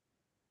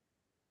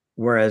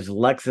 whereas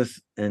Lexus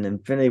and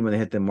Infiniti, when they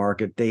hit the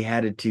market, they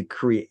had to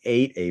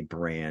create a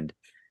brand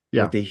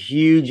with a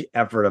huge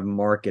effort of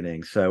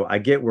marketing. So I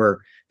get where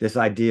this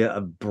idea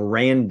of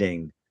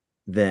branding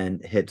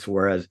then hits,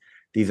 whereas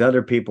these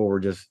other people were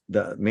just,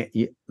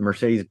 the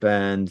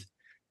Mercedes-Benz,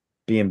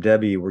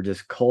 BMW were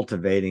just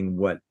cultivating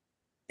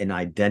an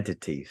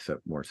identity, so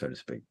to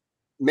speak.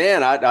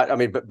 Man, I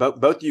mean, but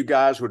both you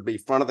guys would be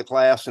front of the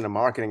class in a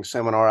marketing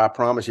seminar, I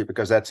promise you,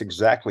 because that's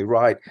exactly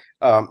right.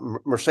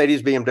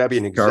 Mercedes,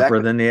 BMW, and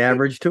sharper than the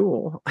average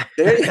tool.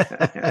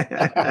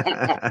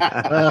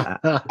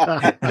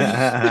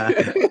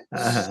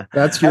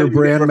 That's your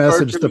brand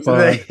message,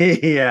 Stefan.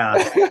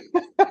 Yeah,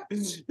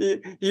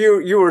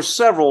 you were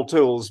several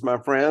tools, my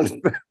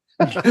friend.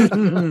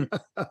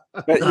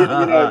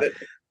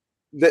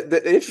 But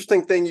the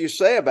interesting thing you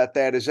say about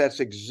that is that's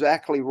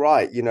exactly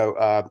right.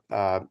 Lexus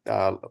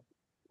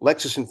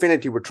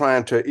Infiniti were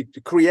trying to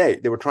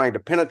create, they were trying to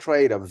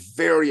penetrate a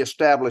very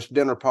established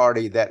dinner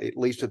party that, at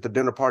least at the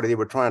dinner party they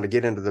were trying to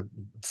get into the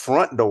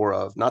front door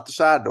of, not the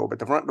side door, but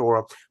the front door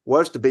of,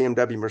 was the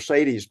BMW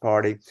Mercedes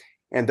party.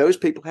 And those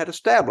people had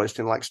established,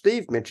 and like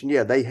Steve mentioned,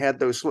 they had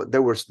those, they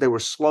were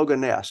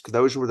sloganesque.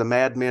 Those were the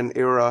Mad Men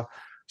era,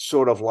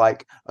 sort of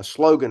like a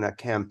slogan, a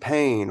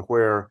campaign,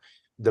 where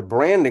the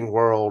branding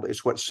world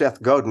is what Seth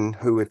Godin,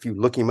 who, if you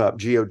look him up,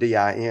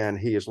 Godin,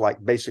 he is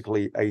like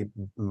basically a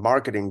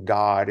marketing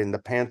god in the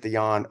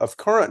pantheon of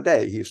current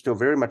day. He is still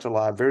very much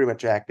alive, very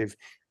much active,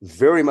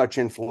 very much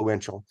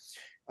influential.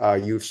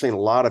 You've seen a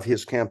lot of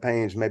his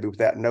campaigns, maybe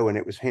without knowing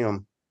it was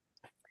him.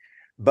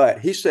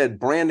 But he said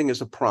branding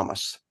is a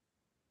promise.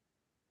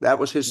 That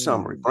was his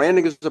summary.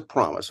 Branding is a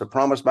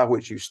promise by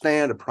which you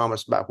stand, a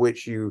promise by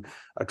which you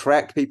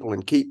attract people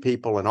and keep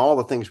people, and all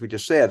the things we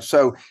just said.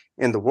 So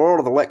in the world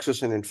of the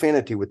Lexus and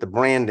Infiniti with the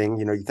branding,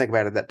 you think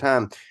about it at that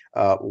time,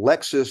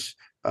 Lexus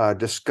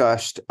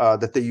discussed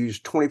that they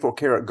used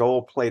 24-karat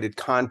gold-plated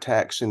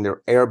contacts in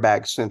their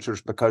airbag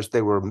sensors because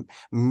they were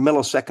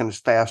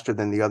milliseconds faster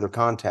than the other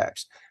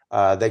contacts.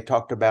 They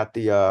talked about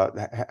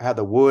how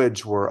the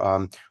woods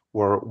were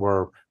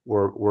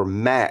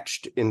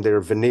matched in their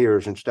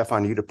veneers, and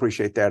Stefan, you'd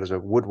appreciate that as a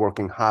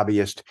woodworking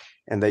hobbyist.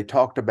 And they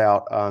talked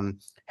about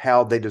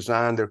how they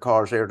designed their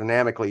cars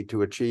aerodynamically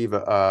to achieve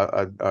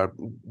a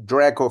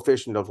drag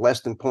coefficient of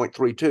less than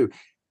 0.32.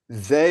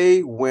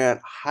 They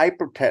went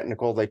hyper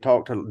technical. They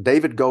talked to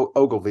David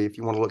Ogilvy, if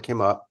you want to look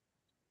him up,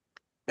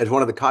 as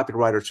one of the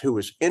copywriters who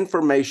was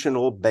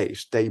informational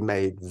based. They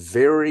made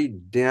very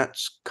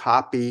dense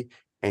copy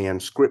and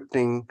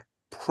scripting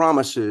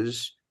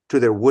promises to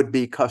their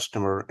would-be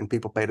customer, and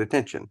people paid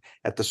attention.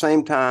 At the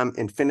same time,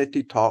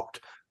 Infiniti talked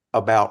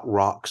about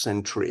rocks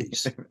and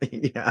trees.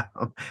 Yeah,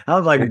 I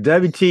was like,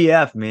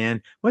 WTF,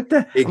 man? What the?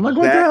 Exactly. I'm like,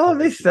 what the hell are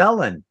they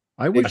selling?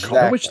 I wish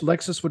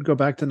Lexus would go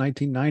back to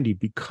 1990,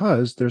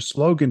 because their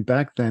slogan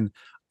back then,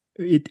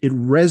 it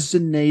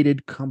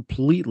resonated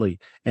completely,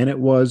 and it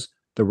was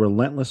the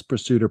relentless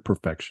pursuit of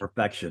perfection.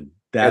 Perfection.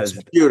 That's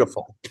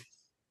beautiful.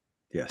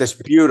 Yes. That's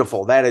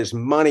beautiful. That is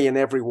money in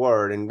every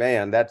word. And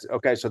man, that's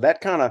okay. So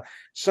that kind of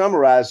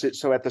summarized it.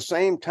 So at the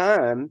same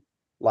time,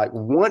 like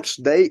once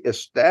they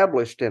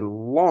established and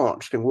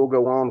launched, and we'll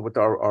go on with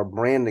our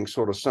branding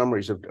sort of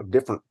summaries of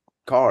different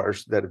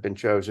cars that have been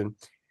chosen.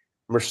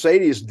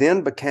 Mercedes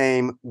then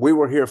became, we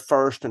were here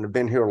first and have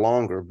been here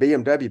longer.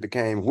 BMW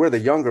became, we're the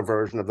younger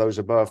version of those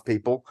above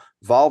people.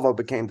 Volvo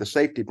became the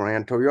safety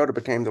brand. Toyota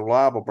became the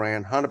reliable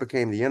brand. Honda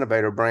became the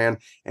innovator brand.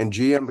 And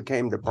GM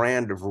became the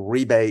brand of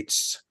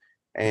rebates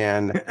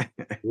and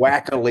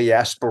wackily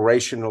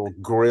aspirational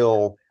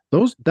grill.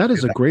 That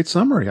is a great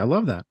summary. I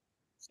love that.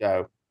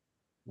 So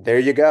there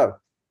you go.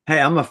 Hey,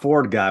 I'm a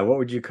Ford guy. What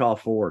would you call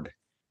Ford?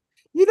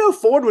 You know,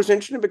 Ford was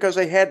interesting because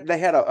they had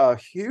a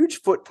huge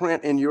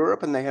footprint in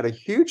Europe and they had a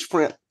huge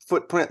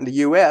footprint in the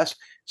U.S.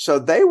 So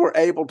they were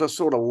able to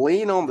sort of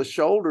lean on the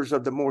shoulders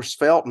of the more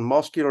svelte and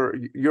muscular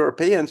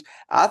Europeans.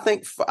 I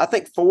think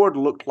Ford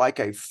looked like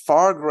a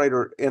far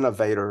greater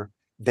innovator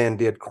than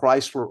did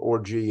Chrysler or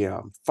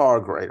GM. Far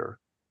greater.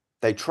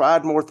 They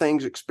tried more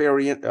things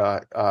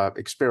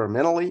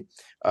experimentally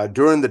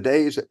during the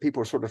days that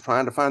people were sort of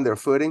trying to find their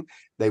footing.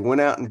 They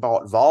went out and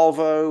bought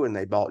Volvo and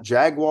they bought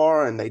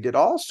Jaguar and they did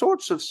all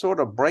sorts of sort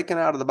of breaking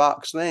out of the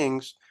box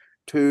things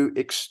to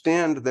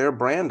extend their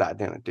brand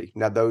identity.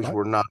 Now, those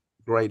were not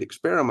great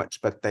experiments,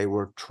 but they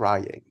were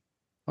trying.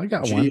 I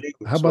got one.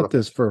 How about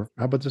this for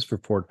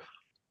Ford?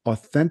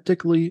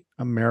 Authentically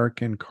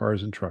American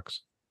cars and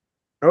trucks.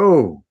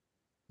 Oh,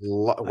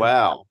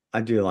 wow.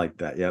 I do like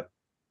that. Yep.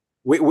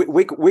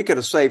 We could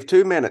have saved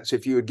 2 minutes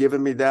if you had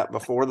given me that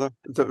before the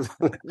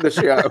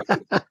show.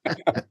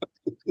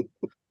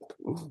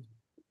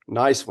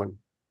 Nice one.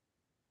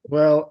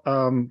 Well,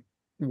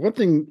 one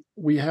thing,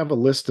 we have a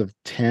list of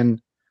 10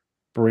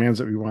 brands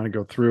that we want to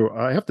go through.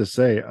 I have to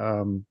say,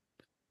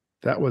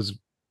 that was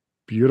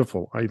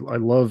beautiful. I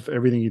love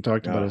everything you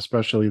talked about,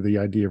 especially the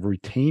idea of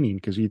retaining,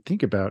 because you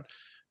think about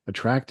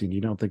attracting,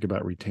 you don't think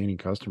about retaining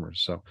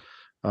customers. So,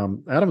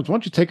 Adams, why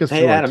don't you take us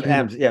through?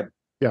 Adams, yeah.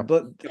 Yeah.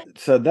 But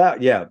so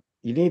that,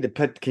 you need to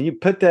can you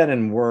put that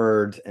in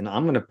words? And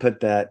I'm going to put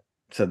that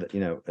so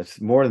that,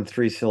 it's more than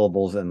 3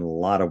 syllables and a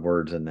lot of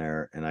words in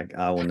there. And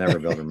I will never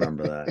be able to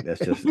remember that.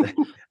 That's just,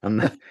 I'm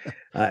not,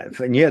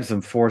 and you had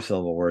some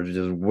 4-syllable words, which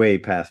is way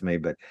past me,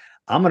 but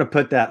I'm going to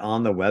put that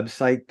on the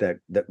website that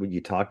what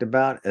you talked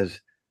about as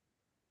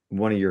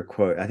one of your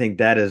quote. I think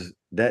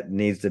that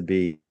needs to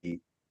be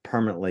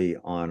permanently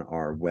on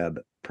our web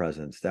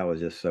presence. That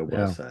was just so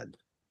well said.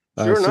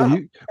 Sure enough.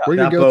 We're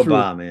going to go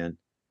through, man.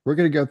 We're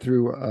going to go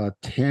through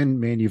 10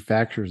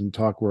 manufacturers and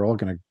talk. We're all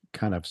going to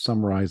kind of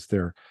summarize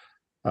their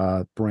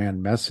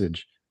brand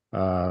message.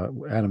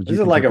 Adam, this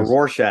is like a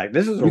Rorschach.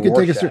 This is a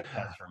Rorschach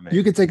test for me.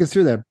 You can take us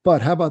through that.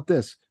 But how about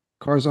this?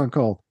 Cars on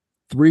Call.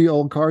 3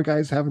 old car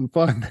guys having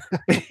fun.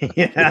 I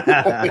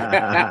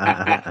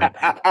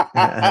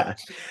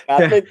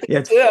think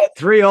that's it.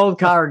 3 old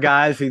car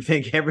guys who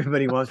think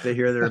everybody wants to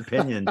hear their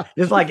opinion,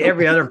 just like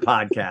every other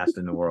podcast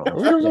in the world.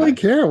 We don't really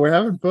care. We're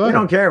having fun. We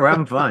don't care. We're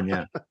having fun.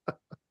 Yeah.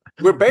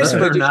 We're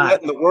basically just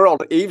letting the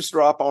world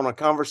eavesdrop on a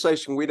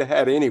conversation we'd have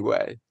had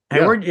anyway.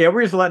 And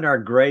we're just letting our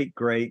great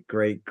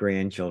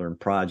grandchildren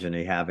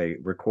progeny have a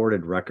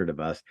recorded record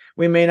of us.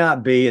 We may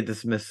not be at the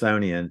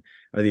Smithsonian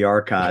or the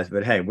archives,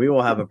 but hey, we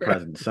will have a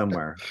presence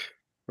somewhere.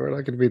 We're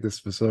not going to be at the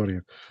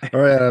Smithsonian.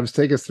 All right, Adams,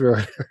 take us through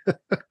it.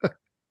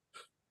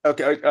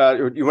 Okay,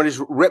 you want to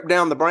just rip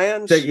down the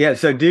brands?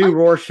 So do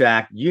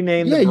Rorschach. You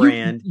name the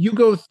brand. You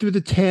go through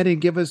the 10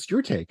 and give us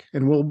your take,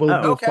 and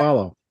we'll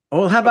follow.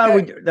 Well, how about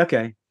we?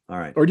 Okay. All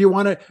right. Or do you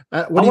want to?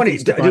 I want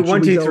to do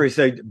 1, 2, 3.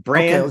 So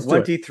brand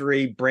 1, 2,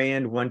 3.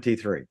 Brand 1, 2,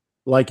 3.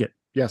 Like it?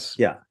 Yes.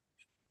 Yeah.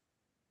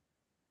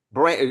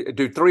 Brand.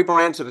 Do 3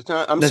 brands at a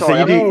time. I'm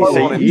sorry.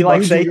 You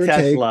like say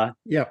Tesla.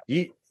 Yeah.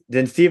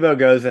 Then Steve-O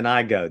goes and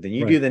I go. Then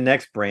you do the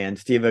next brand.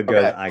 Steve-O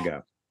goes. I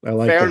go. I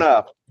like. Fair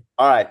enough.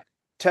 All right.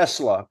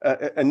 Tesla.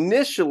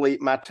 Initially,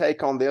 my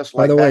take on this.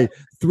 By the way,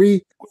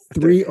 three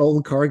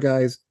old car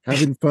guys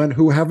having fun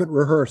who haven't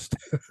rehearsed.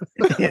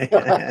 They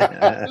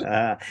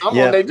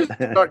just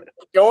start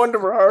going to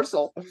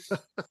rehearsal.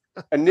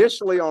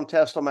 Initially on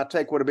Tesla, my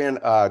take would have been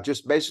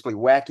just basically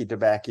wacky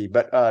tobacco,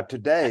 but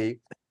today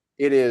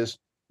it is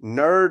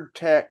nerd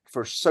tech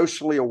for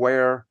socially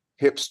aware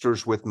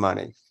hipsters with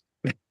money.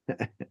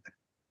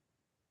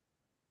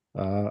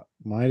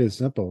 Mine is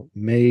simple.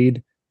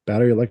 Made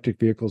battery electric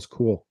vehicles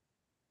cool.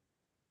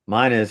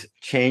 Mine is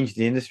change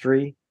the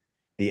industry,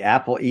 the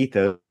Apple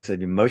ethos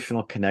of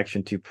emotional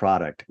connection to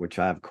product, which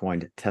I've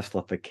coined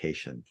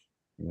Teslafication.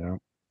 Yeah,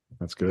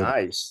 that's good.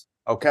 Nice.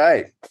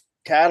 Okay,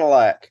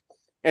 Cadillac,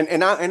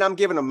 and I'm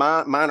giving a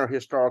minor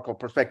historical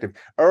perspective.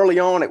 Early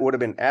on, it would have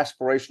been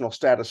aspirational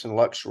status and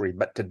luxury,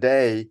 but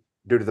today,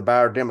 due to the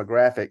buyer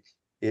demographic,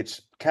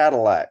 it's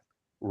Cadillac.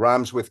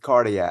 Rhymes with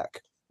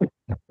cardiac.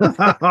 Oh,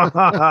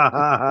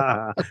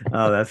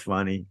 that's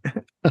funny.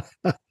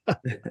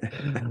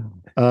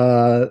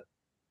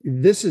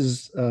 This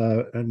is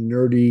a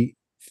nerdy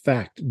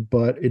fact,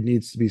 but it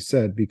needs to be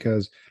said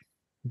because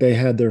they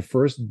had their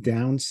first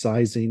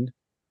downsizing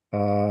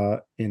in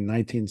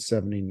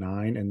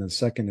 1979 and the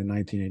second in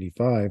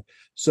 1985.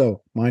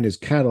 So mine is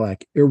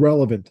Cadillac,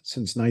 irrelevant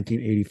since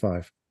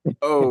 1985.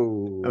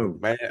 Oh, Oh.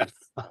 man.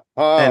 And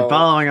Oh,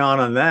 following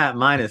on that,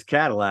 mine is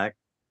Cadillac.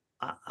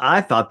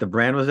 I thought the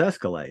brand was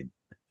Escalade.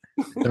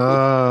 Because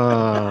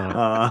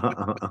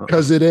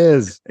it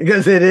is.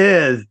 Because it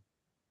is.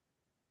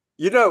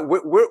 you know,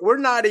 we're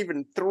not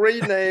even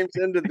 3 names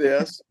into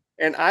this,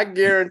 and I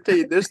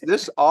guarantee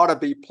this ought to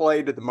be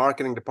played to the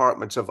marketing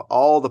departments of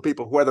all the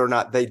people, whether or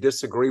not they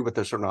disagree with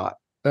us or not.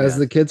 As Yeah.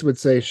 the kids would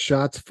say,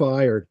 shots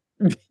fired.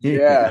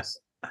 Yes.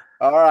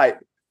 All right.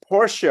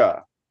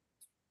 Porsche.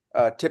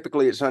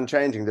 Typically, it's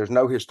unchanging. There's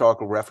no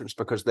historical reference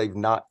because they've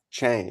not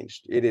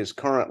changed. It is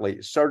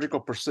currently surgical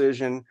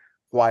precision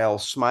while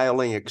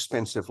smiling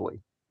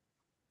expensively.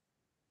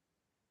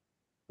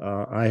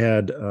 I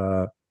had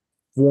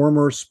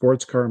former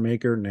sports car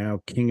maker,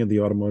 now king of the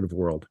automotive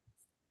world.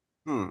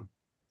 Hmm.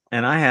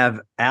 And I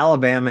have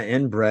Alabama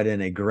inbred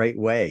in a great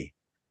way.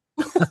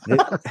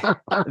 The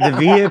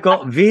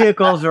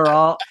vehicles are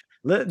all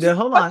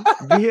hold on.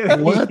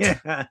 What?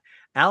 Yeah.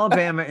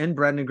 Alabama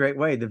inbred in a great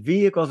way. The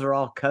vehicles are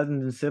all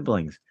cousins and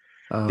siblings.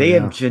 Oh, They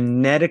yeah. have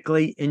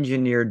genetically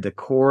engineered the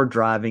core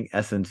driving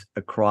essence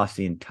across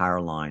the entire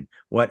line.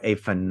 What a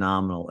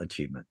phenomenal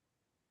achievement.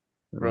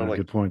 Really?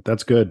 Good point.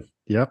 That's good.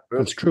 Yep,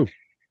 Really? that's true.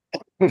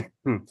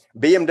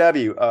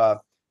 BMW,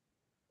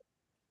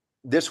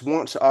 this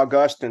once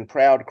august and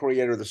proud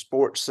creator of the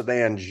sports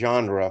sedan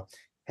genre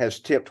has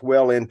tipped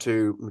well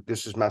into,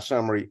 this is my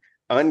summary,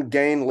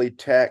 ungainly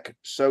tech,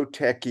 so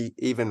techy,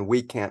 even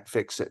we can't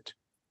fix it.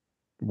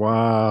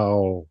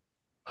 Wow.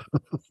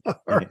 All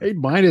right.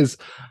 Mine is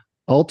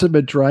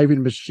Ultimate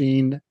Driving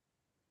Machine,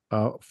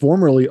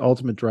 formerly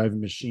Ultimate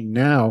Driving Machine,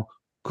 now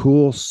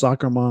Cool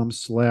Soccer Mom /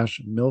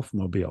 MILF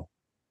Mobile.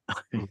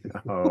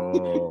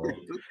 Oh,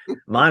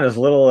 mine is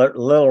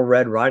little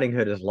Red Riding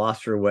Hood has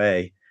lost her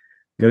way.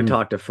 Go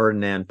talk to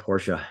Ferdinand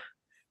Porsche.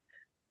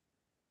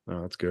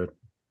 Oh, that's good.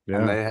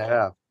 And Yeah. they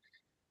have.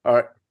 All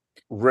right.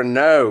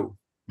 Renault.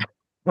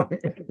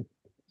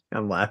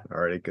 I'm laughing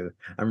already because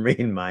I'm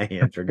reading my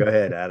answer. Go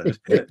ahead, Adam.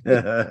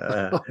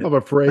 I'm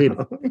afraid.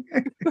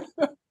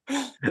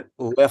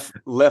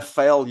 Left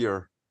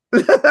failure.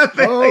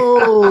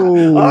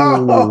 Oh.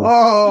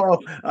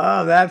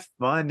 Oh, that's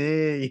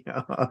funny.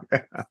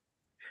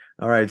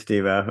 All right,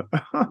 Steve.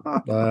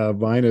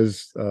 Mine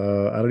is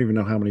I don't even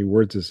know how many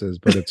words this is,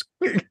 but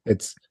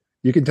it's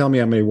you can tell me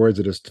how many words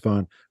it is,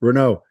 Stefan.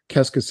 Renault,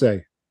 qu'est-ce que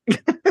c'est?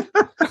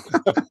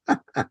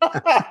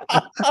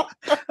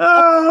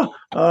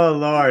 Oh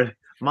Lord.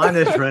 Mine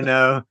is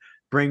Renault.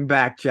 Bring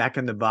back Jack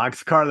in the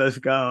Box, Carlos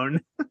Ghosn.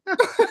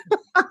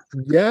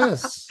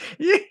 Yes.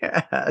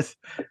 Yes.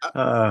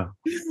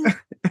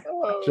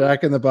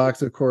 Jack in the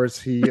Box, of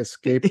course, he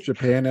escaped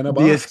Japan in a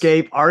box. The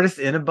escape artist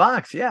in a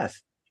box, yes.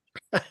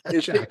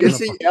 Is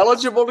he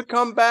eligible to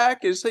come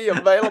back? Is he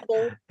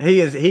available?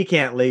 He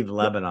can't leave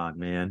Lebanon,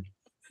 man.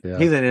 Yeah.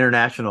 He's an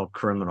international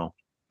criminal,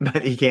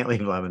 but he can't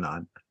leave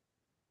Lebanon.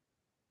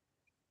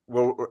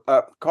 Well,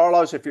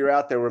 Carlos, if you're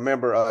out there,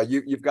 remember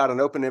you've got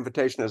an open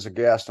invitation as a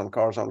guest on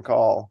Cars on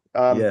Call.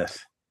 Yes.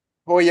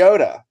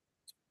 Toyota,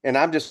 and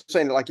I'm just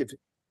saying, like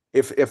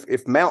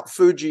if Mount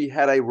Fuji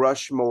had a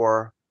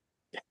Rushmore,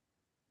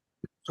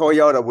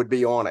 Toyota would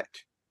be on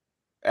it.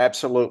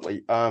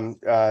 Absolutely.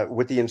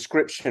 With the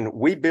inscription,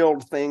 "We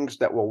build things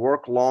that will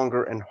work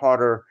longer and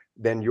harder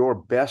than your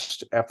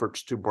best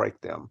efforts to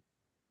break them."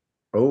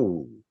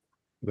 Oh,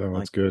 that's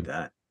like good.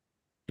 That.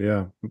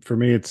 Yeah. For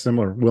me, it's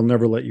similar. We'll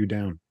never let you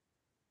down.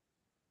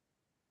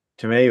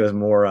 To me, it was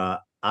more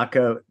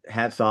Akko,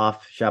 hats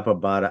off, Chapeau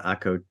bas to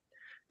Akko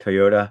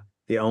Toyota,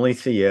 the only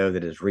CEO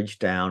that has reached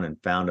down and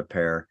found a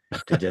pair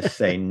to just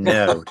say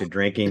no to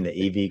drinking the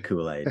EV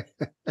Kool-Aid.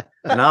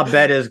 And I'll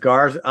bet his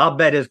cars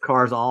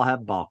all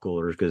have ball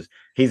coolers because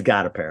he's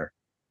got a pair.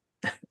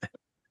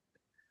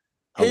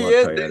 He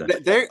is.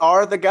 They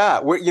are the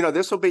guy.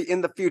 This will be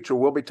in the future.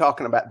 We'll be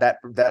talking about that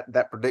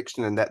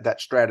prediction and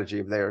that strategy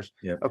of theirs.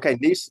 Yep. Okay,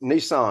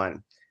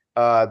 Nissan.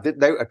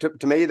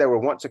 To me, they were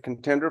once a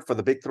contender for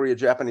the big 3 of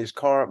Japanese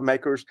car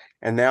makers,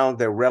 and now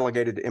they're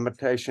relegated to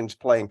imitations,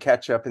 playing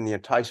catch up in the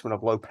enticement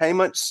of low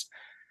payments.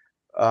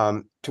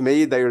 To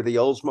me, they are the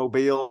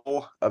Oldsmobile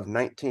of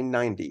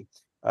 1990.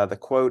 The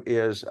quote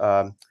is,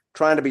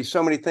 trying to be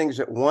so many things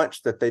at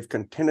once that they've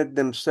contented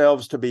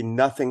themselves to be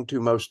nothing to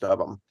most of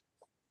them.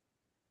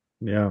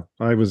 Yeah,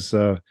 I was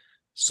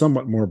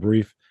somewhat more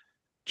brief.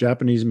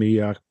 Japanese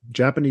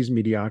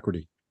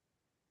mediocrity.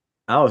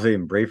 I was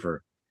even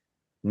briefer.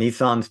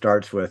 Nissan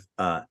starts with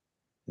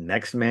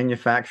next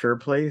manufacturer,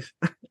 please.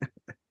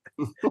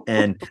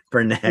 And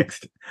for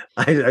next,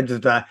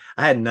 I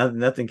had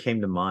nothing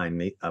came to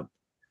mind.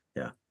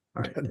 Yeah. All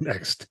right.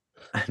 Next.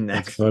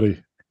 Next.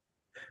 Buddy.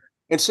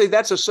 And see,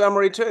 that's a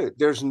summary too.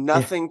 There's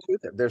nothing to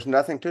them. There's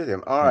nothing to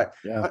them. All right.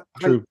 Yeah.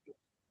 True.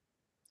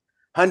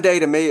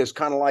 Hyundai to me is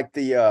kind of like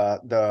the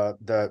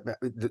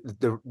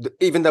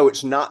even though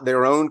it's not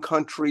their own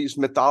country's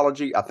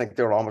mythology, I think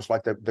they're almost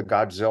like the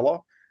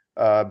Godzilla,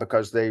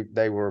 because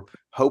they were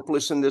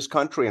hopeless in this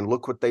country, and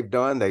look what they've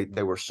done.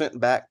 They were sent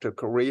back to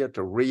Korea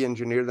to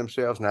re-engineer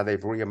themselves. Now they've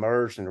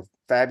reemerged and are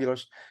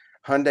fabulous.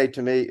 Hyundai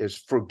to me is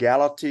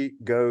frugality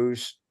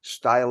goes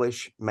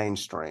stylish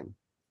mainstream.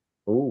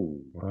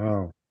 Ooh,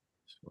 Wow.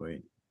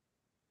 sweet.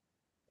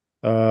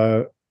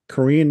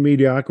 Korean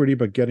mediocrity,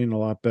 but getting a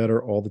lot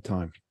better all the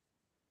time.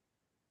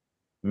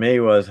 Me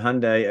was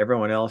Hyundai.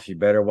 Everyone else, you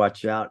better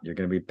watch out. You're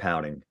going to be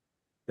pouting.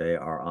 They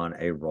are on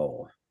a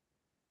roll.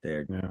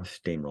 They're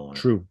steamrolling.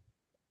 True.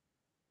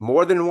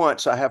 More than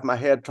once, I have my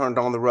head turned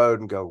on the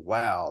road and go,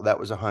 wow, that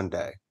was a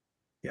Hyundai.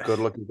 Yes. Good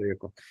looking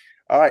vehicle.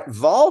 All right.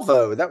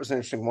 Volvo, that was an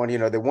interesting one. You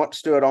know, they once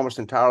stood almost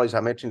entirely, as I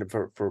mentioned,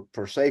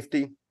 for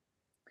safety.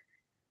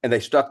 And they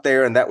stuck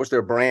there, and that was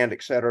their brand,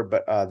 et cetera.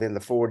 But then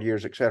the Ford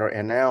years, et cetera.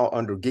 And now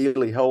under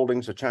Geely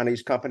Holdings, a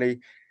Chinese company,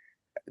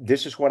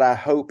 this is what I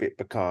hope it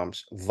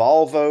becomes.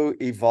 Volvo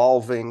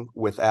evolving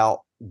without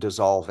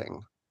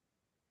dissolving.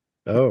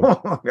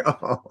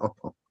 Oh,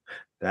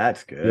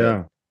 that's good.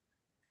 yeah.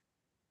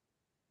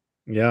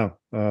 Yeah.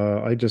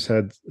 I just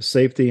had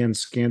safety and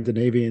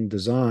Scandinavian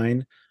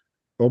design.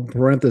 Open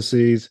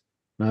parentheses,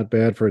 not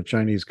bad for a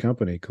Chinese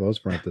company, close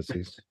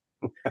parentheses.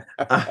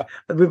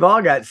 We've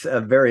all got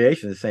a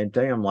variation of the same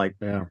thing. I'm like,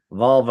 Yeah.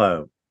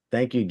 Volvo,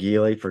 thank you,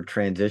 Geely, for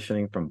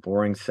transitioning from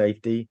boring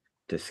safety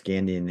to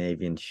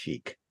Scandinavian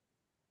chic.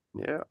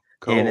 Yeah.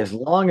 Cool. And as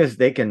long as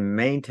they can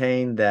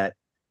maintain that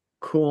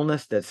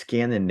coolness, that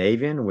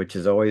Scandinavian, which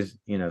is always,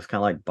 you know, it's kind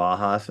of like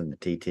Bauhaus and the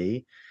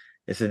TT.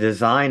 It's a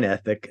design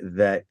ethic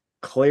that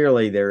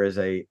clearly there is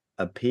a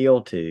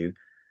appeal to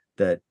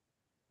that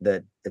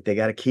they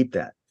got to keep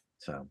that.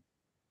 So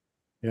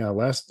yeah,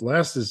 last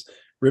is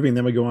Rivian.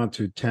 Then we go on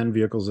to 10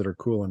 vehicles that are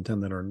cool and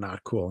 10 that are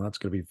not cool. And that's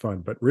going to be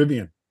fun. But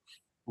Rivian,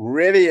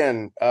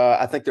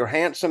 I think they're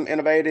handsome,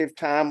 innovative,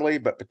 timely,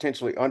 but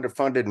potentially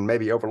underfunded and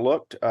maybe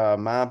overlooked.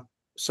 My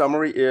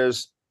summary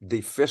is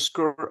the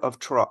Fisker of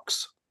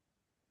trucks.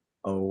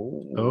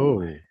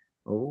 Oh,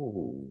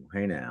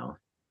 hey now.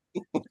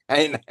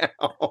 Hey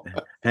now.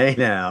 Hey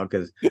now,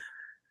 because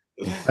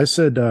I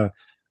said that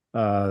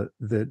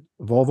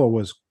Volvo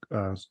was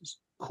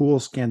cool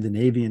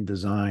Scandinavian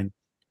design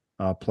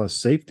plus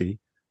safety.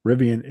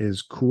 Rivian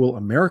is cool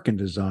American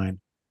design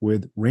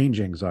with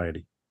range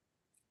anxiety.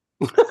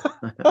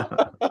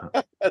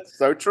 That's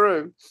so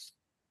true.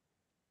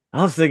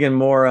 I was thinking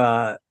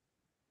more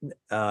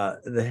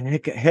the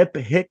hip.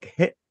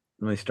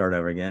 Let me start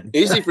over again.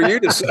 Easy for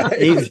you to say.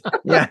 Easy.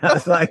 Yeah,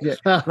 it's like You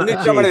need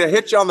somebody to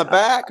hit you on the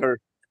back or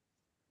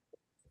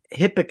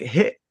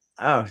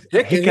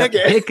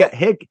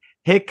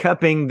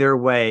hiccuping their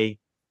way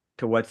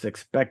to what's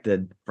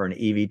expected for an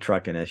EV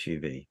truck and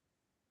SUV.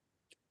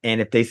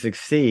 And if they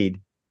succeed,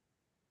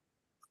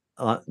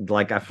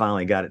 like I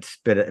finally got it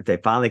spit it, if they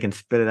finally can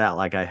spit it out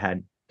like I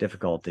had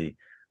difficulty,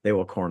 they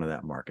will corner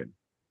that market.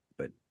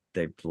 But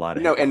they've a lot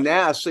of and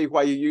now I see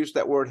why you use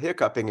that word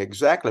hiccuping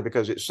exactly,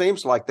 because it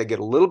seems like they get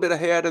a little bit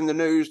ahead in the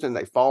news and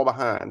they fall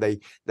behind.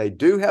 They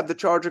do have the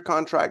Charger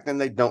contract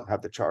and they don't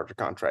have the Charger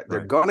contract.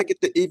 They're going to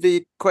get the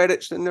EV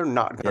credits and they're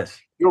not going to.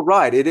 Yes. You're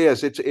right. It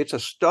is. It's a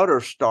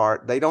stutter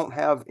start. They don't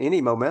have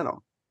any momentum.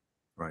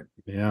 Right.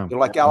 Yeah. They're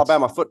like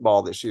Alabama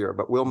football this year,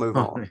 but we'll move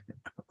on.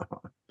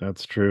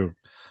 That's true.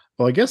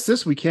 Well, I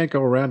guess we can't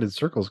go around in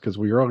circles because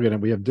we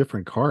have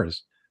different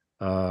cars.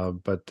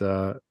 But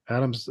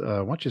Adams,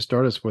 why don't you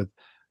start us with,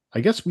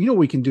 I guess what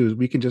we can do is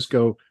we can just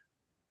go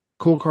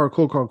cool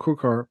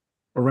car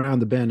around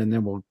the bend, and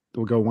then we'll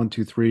go 1,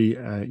 2, 3,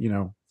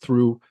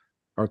 through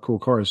our cool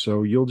cars.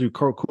 So you'll do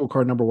cool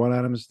car number 1,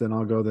 Adams, then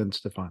I'll go, then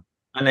Stefan.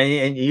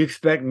 And you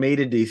expect me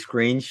to do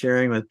screen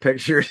sharing with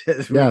pictures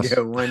as we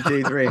go 1,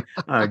 2, 3.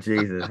 Oh,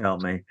 Jesus,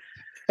 help me.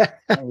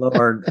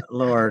 Lord.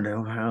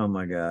 Oh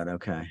my God.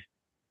 Okay.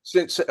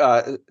 Since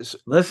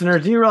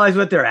listeners, do you realize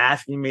what they're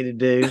asking me to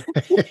do?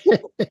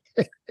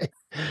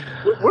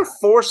 We're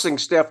forcing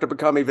Steph to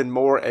become even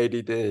more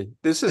ADD.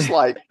 This is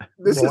how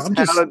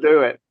to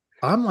do it.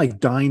 I'm like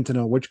dying to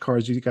know which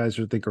cars you guys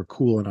think are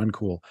cool and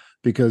uncool,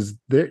 because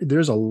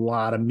there's a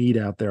lot of meat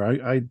out there.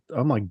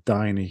 I'm like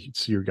dying to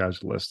see your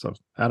guys' list of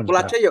Adam's. Well,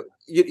 I tell you,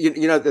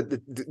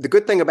 the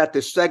good thing about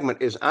this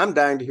segment is I'm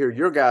dying to hear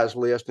your guys'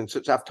 list. And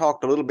since I've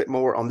talked a little bit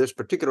more on this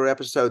particular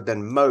episode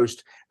than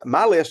most,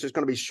 my list is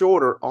going to be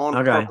shorter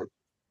on purpose.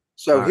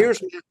 So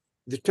here's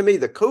to me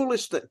the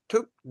coolest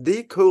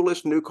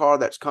new car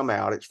that's come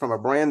out. It's from a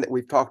brand that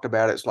we've talked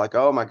about. It's like,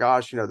 oh my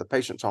gosh, the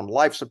patient's on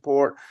life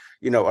support.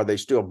 Are they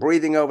still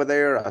breathing over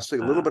there? I see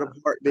a little bit of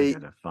heartbeat.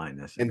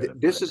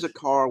 This is a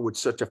car with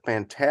such a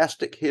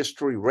fantastic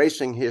history,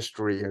 racing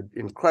history, an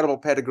incredible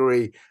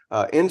pedigree.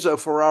 Enzo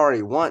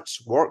Ferrari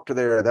once worked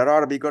there. That ought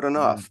to be good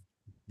enough.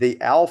 The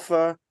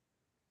Alfa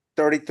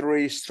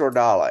 33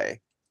 Stradale.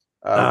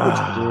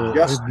 I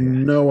have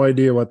no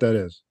idea what that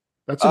is.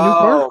 That's a new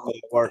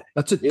car?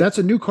 That's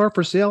a new car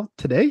for sale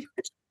today?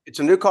 It's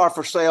a new car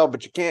for sale,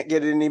 but you can't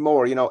get it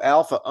anymore.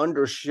 Alfa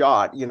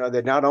undershot.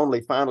 They not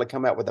only finally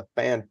come out with a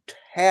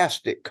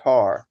fantastic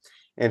car,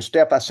 and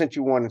Steph, I sent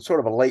you one in sort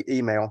of a late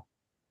email.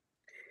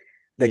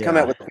 They come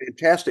out with a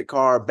fantastic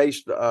car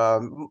based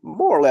more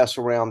or less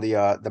around the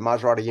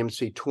Maserati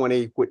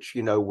MC20, which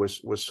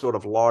was sort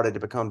of lauded to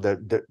become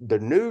the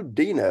new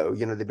Dino.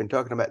 They've been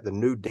talking about the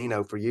new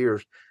Dino for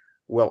years.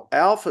 Well,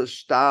 Alfa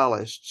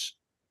stylists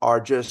are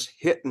just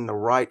hitting the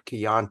right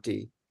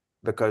Chianti,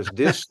 because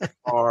this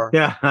car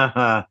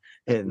Yeah,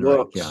 hitting the right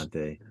looks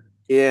Chianti.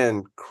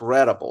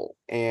 incredible,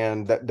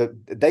 and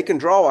they can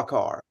draw a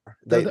car.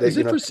 Is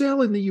it for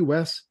sale in the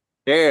U.S.?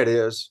 There it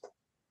is.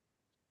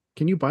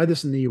 Can you buy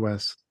this in the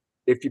U.S.?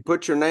 If you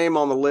put your name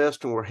on the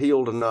list and we're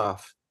healed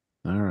enough.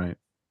 All right.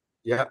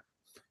 Yeah.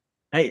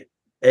 Hey,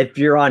 if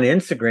you're on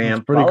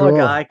Instagram, pretty follow cool.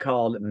 a guy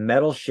called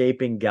Metal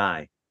Shaping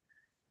Guy.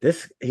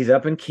 He's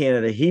up in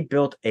Canada. He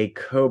built a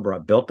Cobra,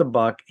 built a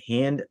buck,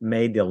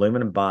 handmade the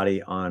aluminum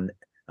body on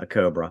a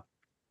Cobra.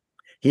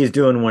 He's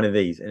doing one of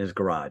these in his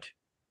garage.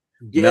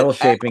 Metal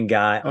Shaping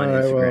Guy on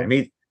Instagram.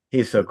 Well,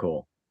 he's so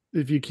cool.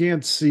 If you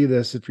can't see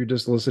this, if you're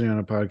just listening on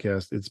a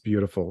podcast, it's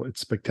beautiful.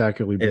 It's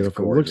spectacularly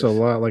beautiful. It looks a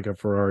lot like a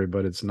Ferrari,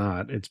 but it's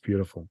not. It's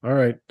beautiful. All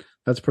right.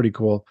 That's pretty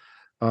cool.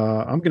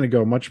 I'm going to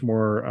go much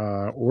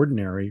more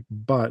ordinary,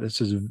 but this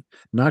is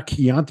not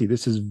Chianti.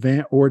 This is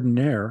Van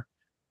Ordinaire.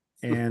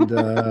 And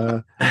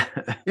and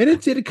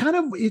it's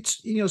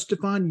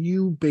Stefan,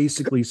 you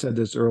basically said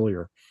this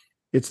earlier.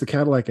 It's the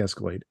Cadillac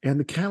Escalade, and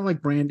the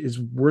Cadillac brand is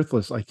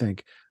worthless, I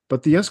think,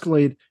 but the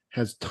Escalade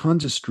has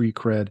tons of street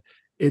cred.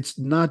 It's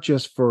not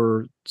just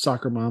for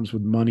soccer moms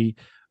with money.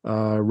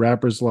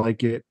 Rappers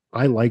like it.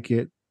 I like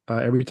it.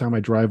 Every time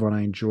I drive one,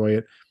 I enjoy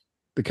it.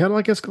 The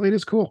Cadillac Escalade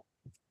is cool.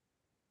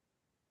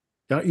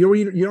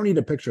 You don't need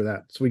a picture of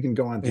that, so we can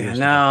go on.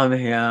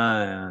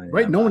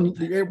 Right? No one.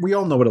 We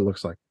all know what it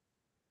looks like.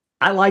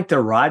 I like to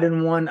ride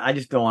in one. I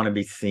just don't want to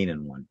be seen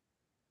in one.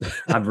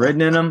 I've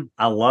ridden in them.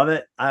 I love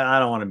it. I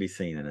don't want to be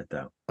seen in it,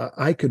 though.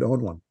 I could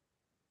own one.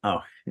 Oh.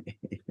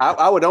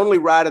 I would only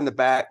ride in the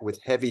back with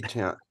heavy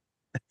tint.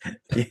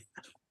 Yeah.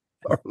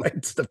 All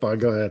right, Stefan,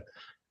 go ahead.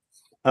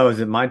 Oh, is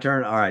it my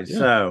turn? All right. Yeah.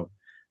 So,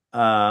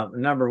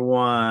 number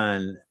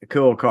one,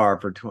 cool car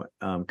for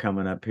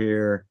coming up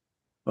here.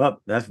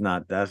 Well, that's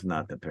not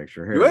the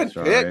picture here. Good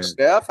pick,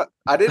 Steph.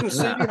 I didn't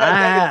see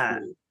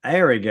you.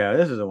 There we go.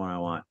 This is the one I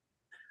want.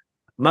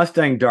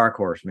 Mustang Dark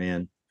Horse,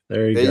 man.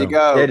 There you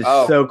go. It is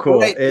so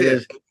cool. It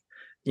is,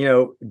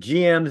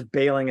 GM's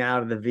bailing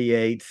out of the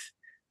V8s.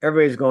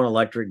 Everybody's going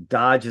electric.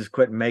 Dodge has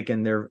quit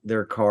making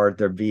their cars,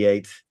 their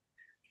V8s.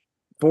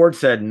 Ford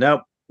said,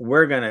 nope,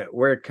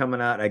 we're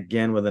coming out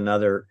again with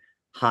another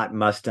hot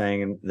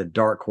Mustang, and the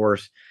Dark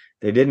Horse.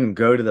 They didn't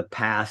go to the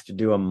past to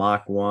do a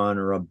Mach 1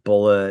 or a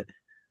Bullet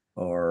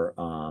or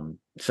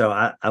so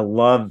I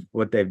love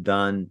what they've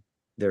done.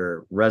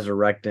 They're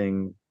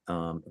resurrecting,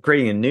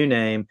 creating a new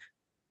name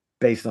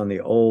based on the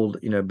old,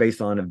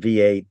 based on a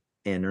V8,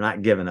 and they're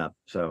not giving up.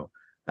 So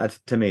that's,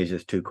 to me, is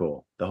just too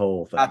cool. The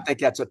whole thing. I think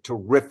that's a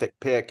terrific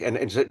pick,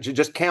 and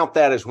just count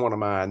that as one of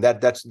mine.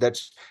 That's okay.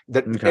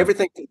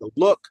 Everything from the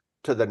look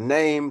to the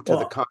name to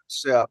the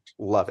concept.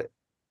 Love it.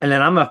 And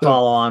then I'm gonna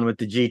follow on with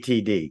the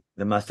GTD,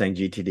 the Mustang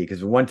GTD,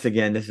 because once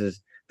again,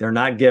 they're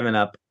not giving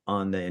up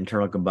on the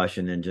internal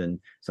combustion engine.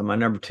 So my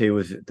number two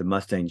was the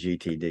Mustang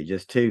GTD.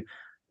 Just two.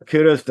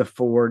 Kudos to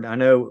Ford. I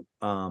know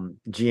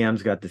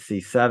GM's got the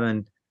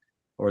C7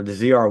 or the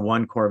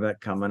ZR1 Corvette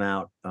coming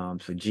out.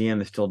 So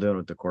GM is still doing it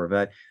with the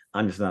Corvette.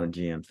 I'm just not a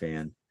GM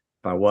fan.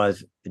 If I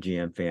was a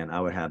GM fan,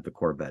 I would have the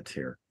Corvettes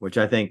here, which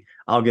I think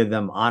I'll give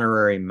them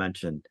honorary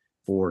mention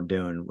for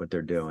doing what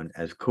they're doing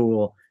as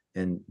cool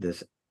in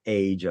this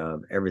age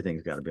of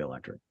everything's got to be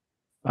electric.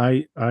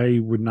 I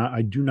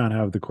do not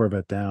have the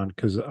Corvette down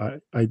because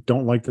I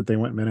don't like that they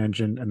went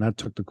mid-engine, and that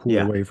took the cool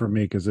away from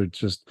me because it's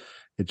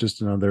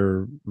just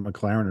another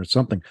McLaren or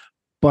something.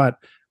 But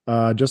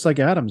just like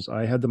Adams,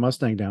 I had the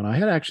Mustang down. I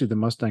had actually the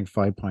Mustang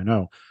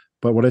 5.0,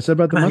 but what I said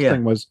about the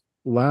Mustang was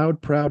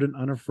loud, proud, and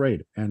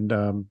unafraid,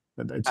 and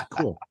it's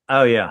cool.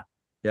 Oh yeah,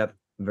 yep,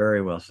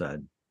 very well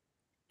said.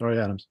 Sorry,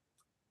 Adams.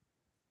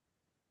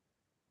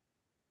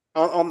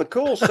 On the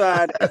cool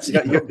side,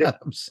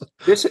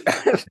 this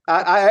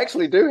I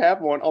actually do have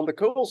one. On the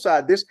cool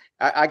side,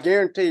 I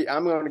guarantee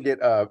I'm going to get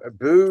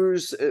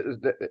booze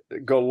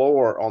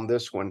galore on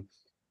this one.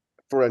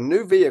 For a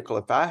new vehicle,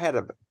 if I had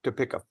to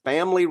pick a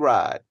family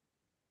ride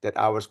that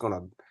I was going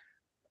to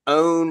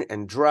own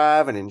and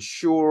drive and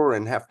insure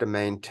and have to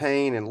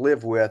maintain and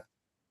live with,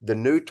 the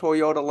new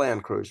Toyota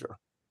Land Cruiser.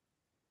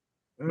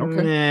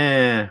 Okay.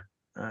 Yeah.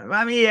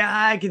 I mean,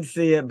 I can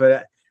see it,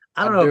 but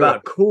I don't know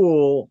about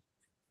cool.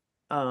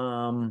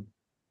 I'm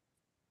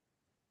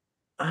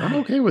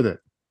okay with it.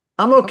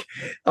 I'm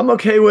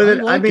okay with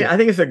it. Like I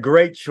think it's a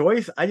great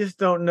choice. I just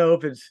don't know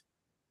if it's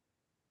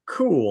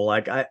cool.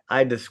 Like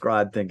I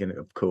described thinking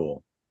of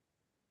cool.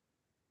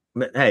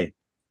 But hey,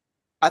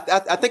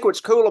 I think what's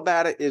cool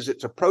about it is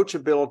its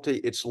approachability,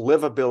 its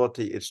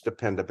livability, its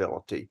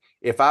dependability.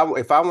 If I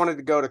wanted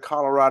to go to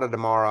Colorado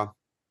tomorrow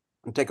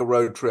and take a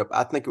road trip,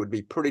 I think it would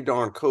be pretty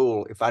darn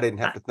cool if I didn't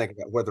have to think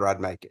about whether I'd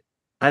make it.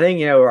 I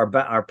think,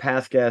 our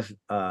past guest,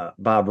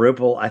 Bob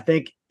Rupel, I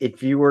think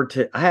if you were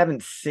to, I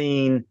haven't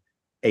seen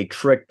a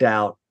tricked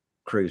out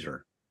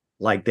cruiser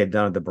like they've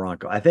done with the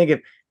Bronco. I think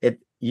if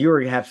you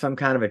were to have some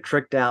kind of a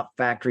tricked out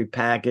factory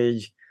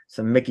package,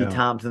 some Mickey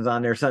Thompsons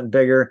on there, something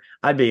bigger,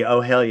 I'd be,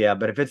 oh, hell yeah.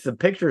 But if it's the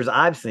pictures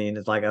I've seen,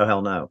 it's like, oh,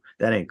 hell no,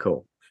 that ain't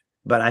cool.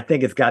 but I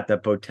think it's got the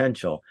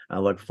potential. I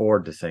look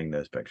forward to seeing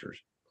those pictures.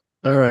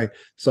 All right.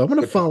 So I'm going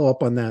to Good point. follow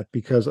up on that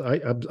because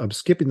I'm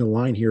skipping the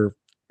line here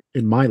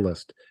in my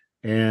list.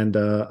 And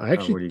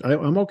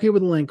I'm okay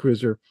with the Land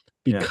Cruiser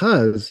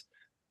because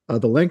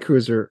the Land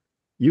Cruiser,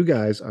 you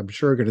guys, I'm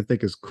sure are going to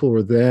think is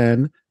cooler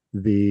than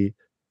the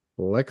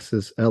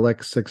Lexus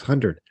LX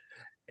 600.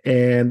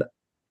 And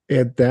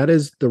that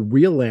is the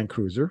real Land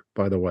Cruiser,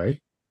 by the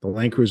way. The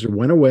Land Cruiser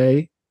went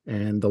away,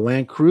 and the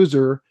Land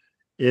Cruiser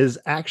is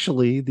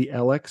actually the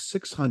LX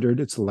 600.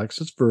 It's the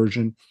Lexus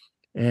version,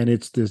 and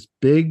it's this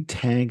big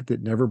tank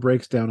that never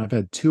breaks down. I've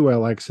had two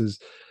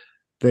LXs.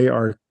 They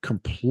are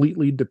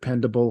completely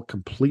dependable,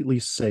 completely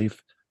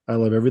safe. I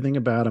love everything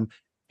about them,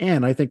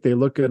 and I think they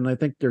look good, and I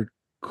think they're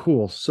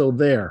cool. So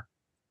there.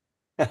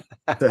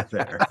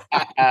 There.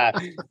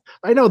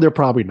 I know they're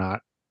probably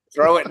not.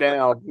 Throw it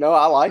down. No,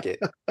 I like it.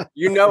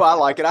 You know, I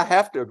like it. I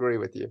have to agree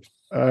with you.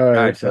 All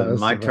right, so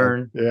my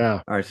turn.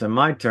 Yeah. All right, so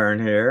my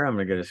turn here. I'm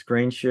going to get a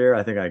screen share.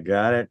 I think I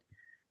got it.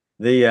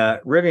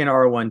 The Rivian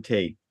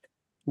R1T.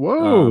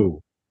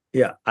 Whoa.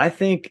 Yeah, I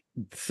think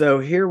so.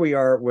 Here we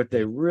are with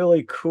a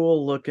really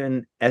cool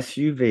looking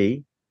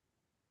SUV.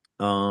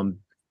 And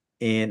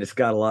it's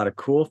got a lot of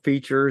cool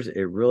features.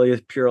 It really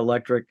is pure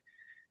electric.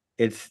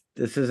 This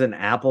is an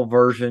Apple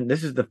version.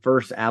 This is the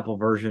first Apple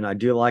version. I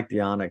do like the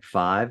Ioniq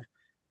 5,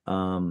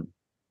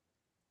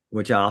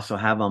 which I also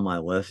have on my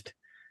list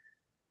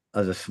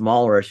as a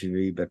smaller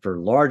SUV, but for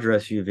larger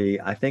SUV,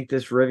 I think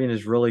this Rivian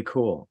is really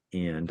cool.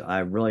 And I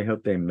really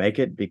hope they make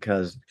it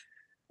because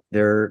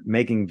they're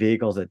making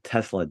vehicles that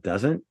Tesla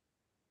doesn't,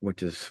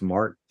 which is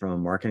smart from a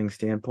marketing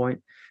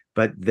standpoint.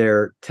 But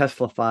they're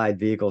Tesla-fied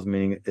vehicles,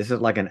 meaning this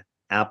is like an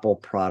Apple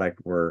product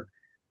where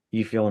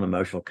you feel an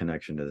emotional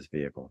connection to this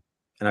vehicle.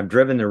 And I've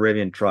driven the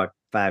Rivian truck,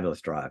 fabulous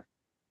drive.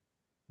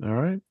 All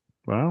right.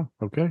 Wow.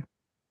 Okay.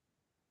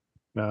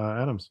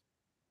 Adams.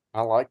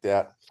 I like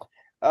that.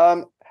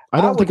 I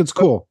don't think it's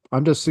cool.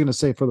 I'm just going to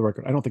say for the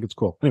record, I don't think it's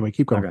cool. Anyway,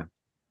 keep going. Okay.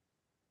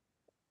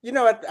 You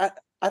know,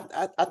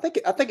 I think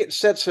it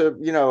sets a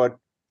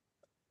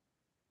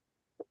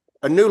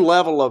new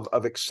level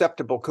of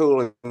acceptable cool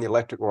in the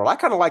electric world. I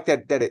kind of like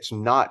that it's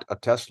not a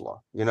Tesla.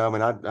 You know,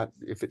 I mean,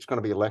 if it's going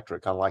to be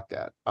electric, I like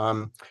that.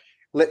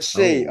 Let's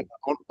see.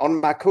 On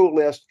my cool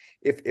list,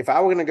 if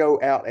I were going to go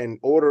out and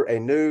order a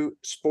new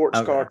sports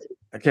car.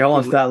 Okay, hold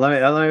on, stop.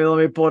 Let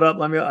me pull it up.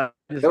 I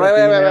just got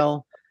the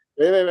email.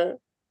 Wait.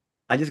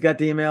 I just got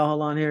the email.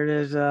 Hold on, here it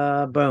is.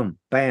 Boom,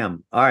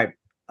 bam. All right,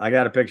 I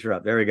got a picture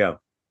up. There we go.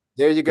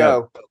 There you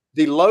go.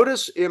 The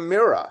Lotus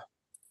Emira.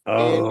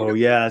 Oh,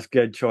 yes,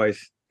 good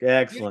choice.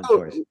 Excellent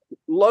choice.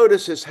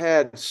 Lotus has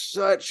had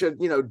such a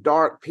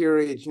dark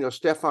period.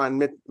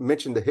 Stefan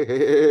mentioned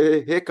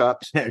the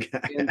hiccups. And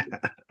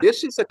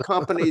this is a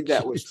company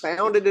that was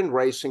founded in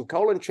racing.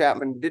 Colin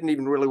Chapman didn't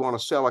even really want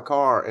to sell a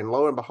car, and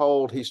lo and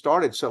behold, he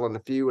started selling a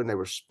few, and they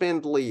were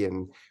spindly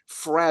and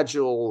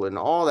fragile and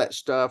all that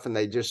stuff, and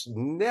they just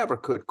never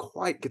could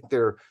quite get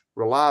their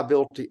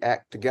reliability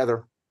act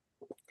together.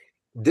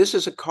 This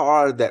is a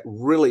car that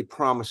really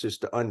promises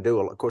to undo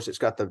it. Of course, it's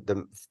got the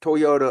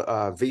Toyota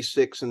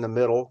V6 in the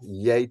middle.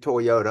 Yay,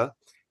 Toyota.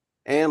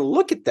 And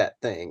look at that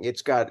thing.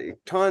 It's got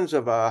tons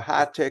of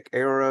high-tech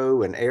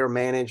aero and air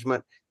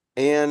management.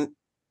 And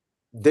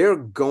they're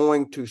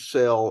going to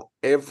sell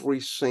every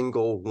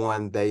single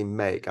one they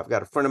make. I've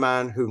got a friend of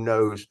mine who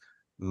knows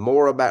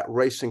more about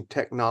racing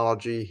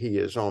technology. He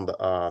is on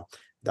the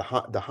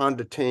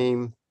Honda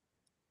team.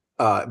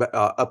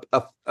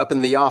 Up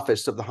in the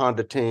office of the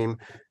Honda team,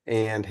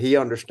 and he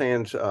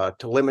understands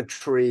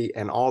telemetry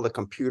and all the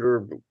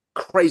computer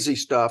crazy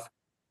stuff.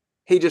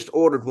 He just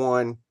ordered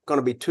one. Going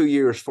to be 2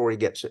 years before he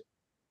gets it.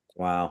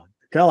 Wow,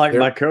 kind of like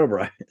my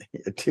Cobra.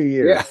 2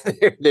 years.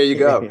 Yeah, there you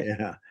go.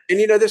 Yeah,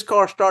 and this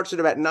car starts at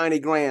about 90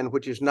 grand,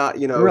 which is not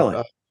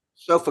really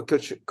sofa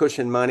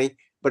cushion money,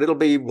 but it'll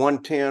be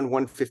 110,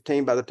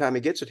 115 by the time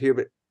he gets it here.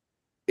 But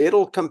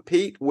it'll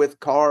compete with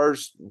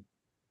cars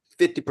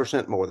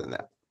 50% more than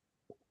that.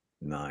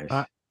 Nice.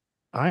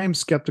 I am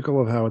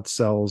skeptical of how it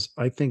sells.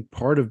 I think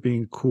part of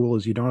being cool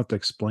is you don't have to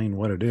explain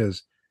what it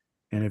is.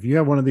 And if you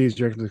have one of these,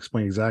 you have to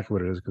explain exactly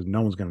what it is because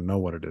no one's going to know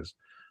what it is.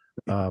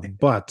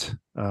 But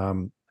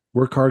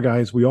we're car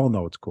guys. We all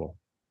know it's cool.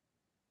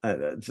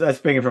 That's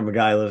speaking from a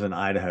guy who lives in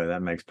Idaho.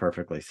 That makes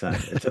perfectly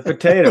sense. It's a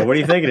potato. What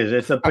do you think it is?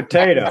 It's a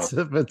potato. It's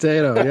a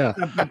potato. Yeah.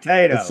 A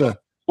potato.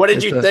 What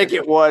did you think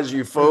it was,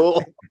 you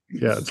fool?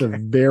 Yeah. It's a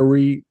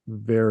very,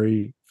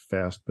 very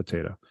fast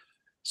potato.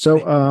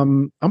 So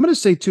I'm going to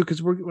say too,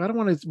 because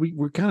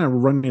we're kind of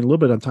running a little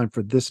bit on time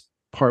for this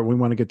part. We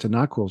want to get to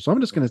not cool. So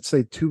I'm just going to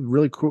say two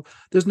really cool.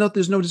 There's no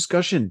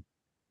discussion.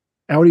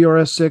 Audi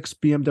RS6,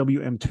 BMW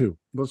M2.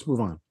 Let's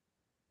move on.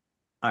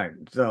 All right.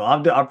 So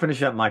I'll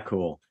finish up my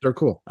cool. They're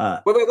cool.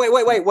 Wait.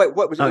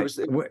 What was it?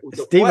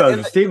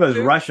 Steve-O's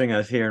rushing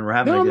us here and we're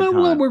having a good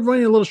time. Well, we're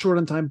running a little short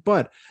on time,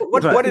 but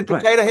what did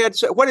Potato Head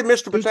say? What did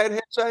Mr. Potato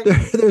Head say?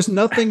 There's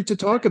nothing to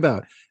talk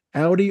about.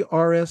 Audi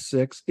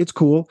RS6, it's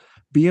cool.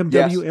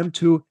 BMW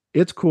M2,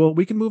 it's cool.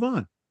 We can move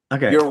on.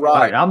 Okay, you're right. All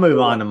right, I'll move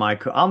on to my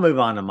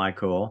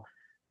cool.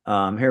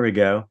 Here we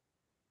go.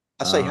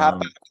 I say high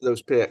five to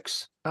those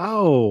picks.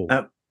 Oh,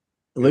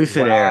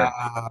 Lucid Air.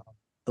 Wow.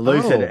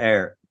 Lucid Oh.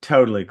 Air.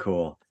 Totally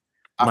cool.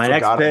 I My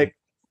next forgot pick,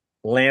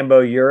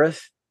 Lambo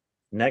Urus.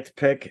 Next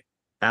pick,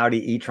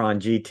 Audi e-tron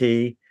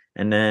GT.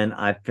 And then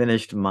I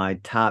finished my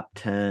top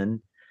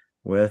 10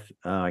 with,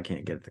 I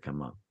can't get it to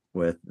come up,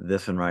 with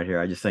this one right here.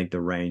 I just think the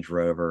Range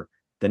Rover,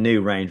 the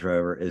new Range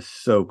Rover is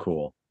so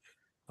cool.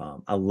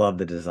 I love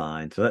the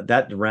design. So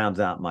that rounds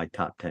out my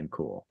top 10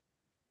 cool.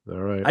 all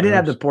right. I did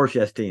have the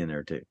Porsche ST in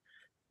there too.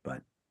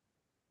 But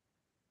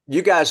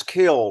You guys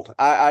killed.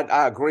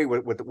 I agree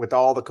with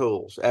all the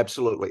cools.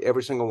 Absolutely.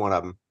 Every single one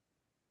of them.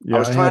 Yeah, I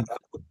was trying.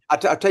 I'll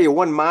tell you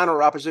one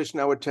minor opposition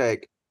I would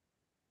take.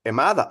 Am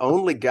I the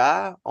only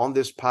guy on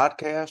this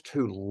podcast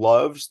who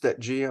loves that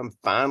GM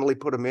finally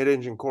put a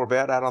mid-engine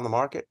Corvette out on the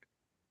market?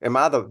 Am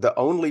I the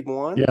only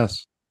one?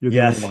 Yes. You're the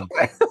yes. only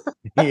one.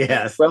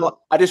 Yes.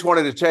 Well, I just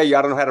wanted to tell you,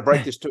 I don't know how to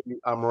break this to you.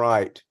 I'm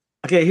right.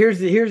 Okay, here's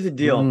the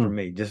deal for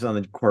me, just on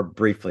the court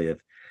briefly. If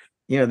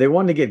they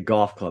wanted to get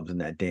golf clubs in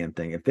that damn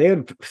thing. If they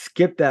had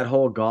skipped that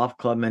whole golf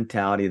club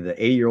mentality, the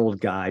 80-year-old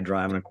guy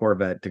driving a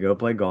Corvette to go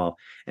play golf,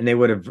 and they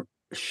would have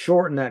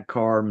shortened that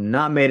car,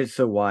 not made it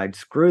so wide,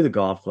 screw the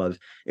golf clubs,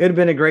 it would have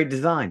been a great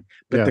design.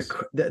 But Yes.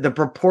 the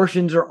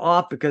proportions are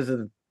off because of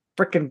the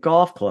freaking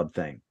golf club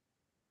thing.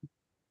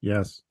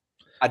 Yes.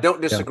 I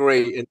don't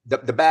disagree.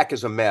 The back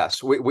is a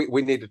mess.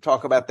 We need to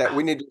talk about that.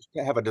 We need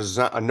to have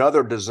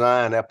another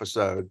design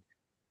episode.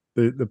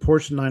 The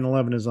Porsche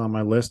 911 is on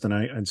my list,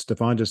 and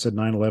Stefan just said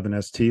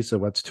 911 ST, so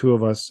that's two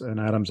of us. And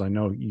Adams, I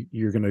know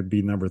you're going to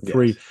be number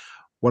 3. Yes.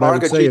 What I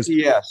would say is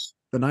GTS.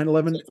 the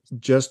 911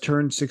 just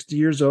turned 60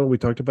 years old. We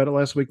talked about it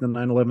last week. The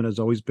 911 has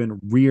always been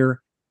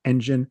rear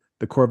engine.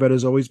 The Corvette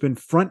has always been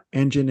front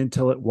engine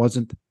until it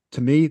wasn't. To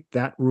me,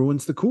 that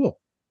ruins the cool.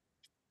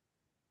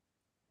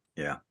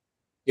 Yeah.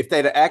 If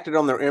they'd have acted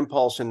on their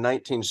impulse in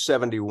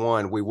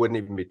 1971, we wouldn't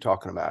even be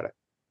talking about it.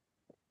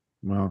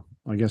 Well,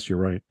 I guess you're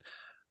right.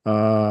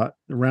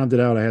 Rounded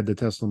out, I had the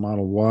Tesla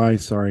Model Y.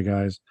 Sorry,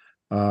 guys.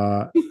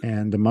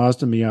 And the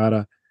Mazda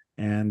Miata,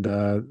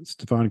 and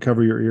Stefan,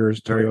 cover your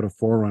ears, Toyota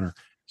 4Runner.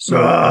 So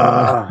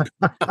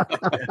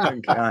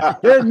God.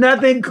 There's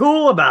nothing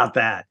cool about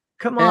that.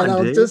 Come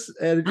on, dude.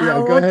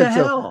 Go what ahead. the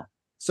hell?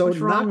 So What's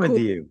wrong with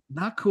you?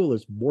 Not cool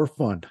is more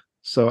fun.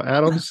 So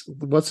Adams,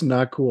 what's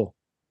not cool?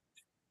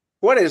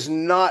 What is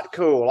not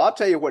cool? I'll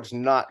tell you what's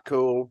not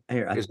cool.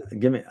 Here,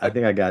 give me. I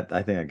think I got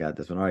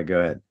this one. All right, go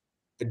ahead.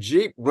 A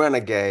Jeep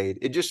Renegade.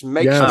 It just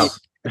makes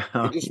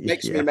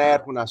me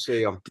mad when I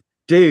see them.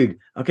 Dude,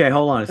 okay,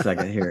 hold on a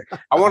second here.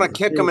 I want to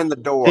kick them in the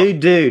door. Dude.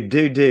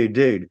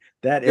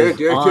 That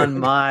is on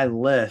my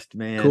list,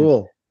 man.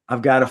 Cool.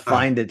 I've got to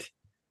find it.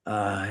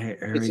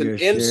 It's an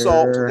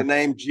insult to the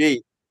name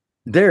Jeep.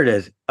 There it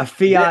is. A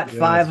Fiat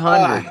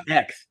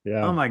 500X.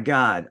 Yeah. Oh my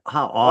God.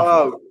 How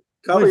awful. Oh,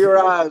 cover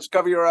your eyes.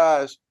 Cover your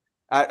eyes.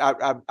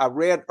 I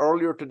read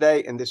earlier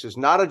today, and this is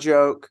not a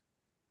joke.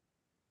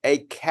 A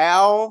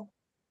cow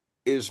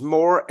is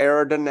more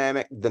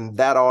aerodynamic than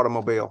that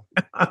automobile.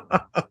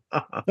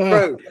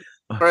 True.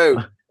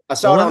 I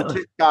saw it on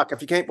TikTok.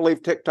 If you can't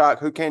believe TikTok,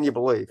 who can you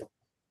believe?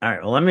 All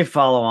right. Well, let me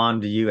follow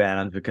on to you,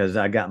 Adams, because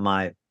I got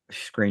my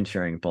screen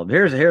sharing pulled.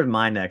 Here's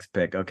my next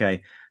pick.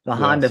 Okay. The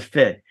Honda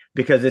Fit,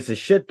 because it's a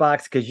shit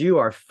box, because you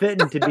are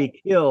fitting to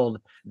be killed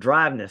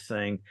driving this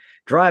thing.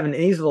 Driving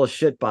these little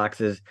shit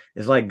boxes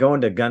is like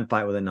going to a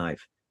gunfight with a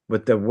knife.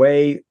 With the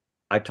way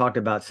I talked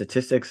about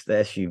statistics, the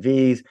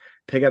SUVs,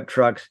 pickup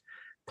trucks,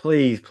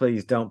 please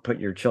don't put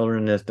your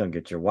children in this. Don't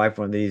get your wife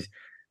one of these.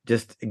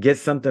 Just get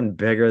something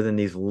bigger than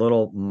these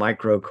little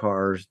micro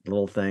cars,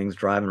 little things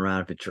driving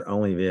around if it's your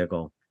only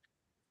vehicle.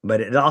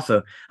 But it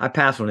also, I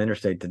passed on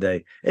interstate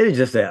today. It is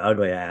just an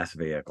ugly ass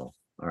vehicle.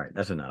 All right,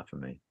 that's enough for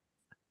me.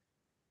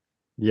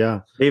 Yeah,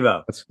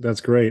 Evo.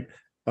 That's great.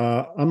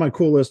 On my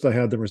cool list, I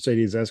had the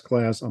Mercedes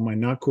S-Class. On my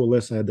not cool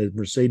list, I had the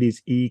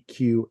Mercedes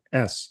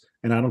EQS.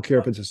 And I don't care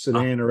if it's a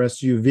sedan or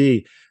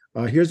SUV.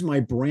 Here's my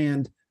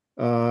brand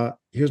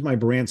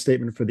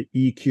statement for the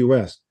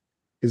EQS.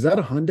 Is that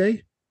a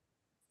Hyundai?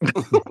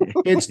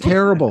 It's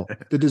terrible.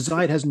 The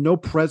design has no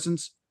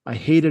presence. I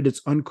hate it. It's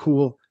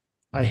uncool.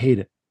 I hate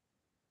it.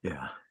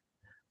 Yeah.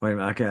 Wait a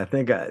minute. Okay, I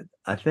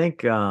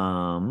think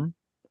oh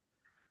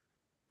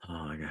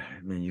my God,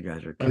 man, you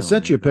guys are I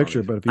sent you a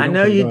picture, but if you don't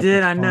know put it you up, did.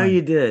 it's I know fine.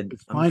 you did.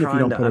 It's fine if you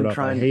don't put it up.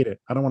 I hate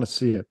it. I don't want to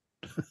see it.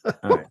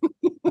 All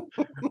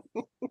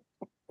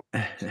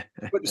right.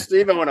 Put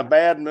Steve in a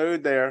bad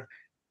mood there.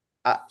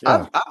 I've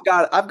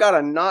got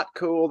a not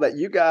cool that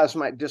you guys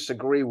might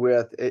disagree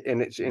with,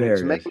 and it's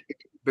making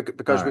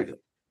because we.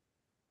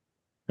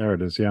 There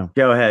it is. Yeah.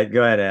 Go ahead,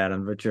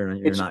 Adam. But you're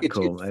not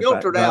cool. It's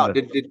filtered out.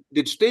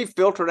 Did Steve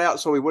filter it out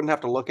so we wouldn't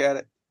have to look at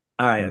it?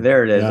 All right,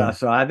 there it is. Yeah.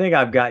 So I think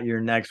I've got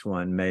your next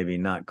one. Maybe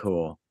not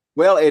cool.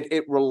 Well,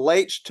 it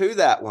relates to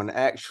that one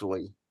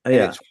actually.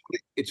 Yeah.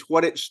 It's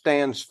what it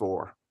stands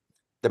for.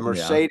 The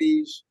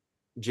Mercedes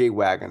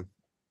G-Wagon.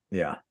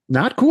 Yeah.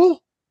 Not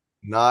cool.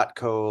 Not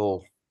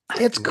cool.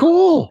 It's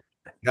cool.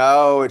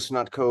 No, it's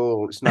not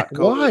cool. It's not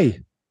cool. Why?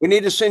 We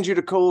need to send you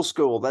to cool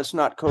school. That's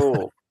not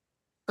cool.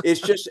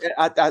 It's just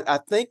I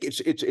think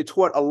it's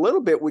what a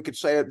little bit we could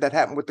say that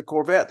happened with the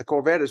Corvette. The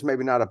Corvette is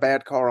maybe not a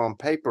bad car on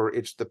paper.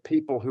 It's the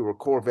people who were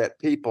Corvette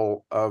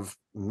people of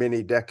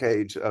many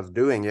decades of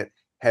doing it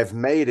have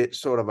made it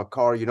sort of a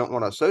car you don't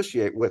want to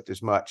associate with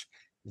as much.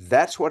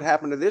 That's what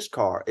happened to this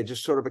car. It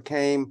just sort of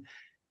became,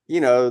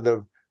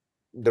 the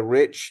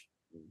rich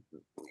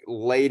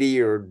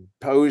lady or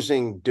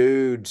posing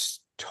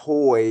dude's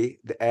toy,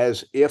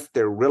 as if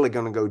they're really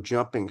going to go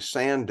jumping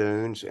sand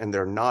dunes, and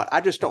they're not.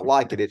 I just don't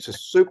like it. It's a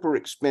super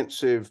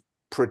expensive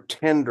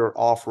pretender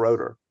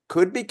off-roader.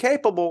 Could be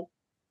capable,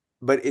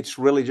 but it's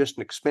really just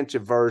an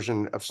expensive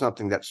version of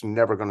something that's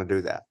never going to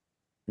do that.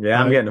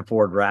 Yeah, I'm getting a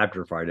Ford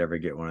Raptor if I'd ever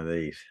get one of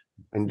these.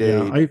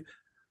 Indeed. Yeah,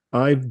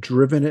 I've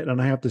driven it,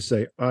 and I have to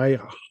say, I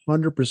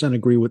 100%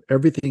 agree with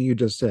everything you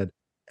just said,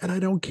 and I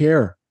don't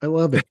care. I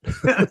love it.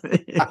 I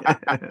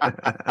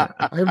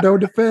have no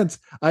defense.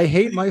 I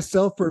hate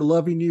myself for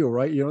loving you,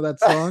 right? You know that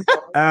song?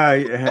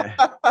 Yeah.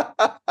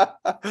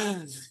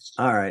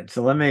 All right,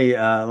 so let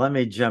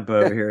me jump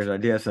over here. I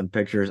do have some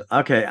pictures.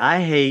 Okay,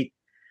 I hate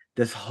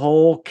this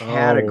whole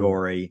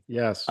category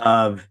yes.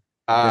 of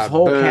this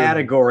whole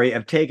category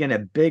of taking a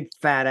big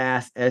fat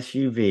ass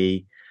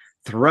SUV,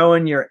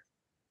 throwing your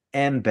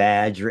M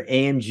badge, your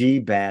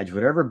AMG badge,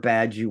 whatever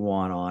badge you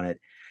want on it.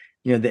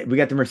 We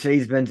got the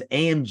Mercedes-Benz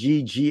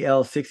AMG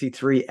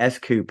GL63 S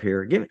Coupe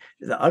here. Give me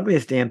the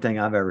ugliest damn thing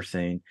I've ever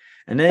seen.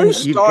 And then who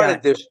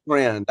started this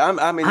trend?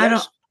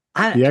 The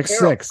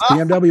X6,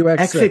 BMW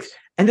X6.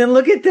 And then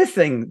look at this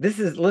thing. This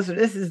is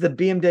the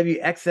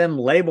BMW XM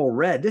label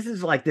red. This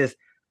is like this.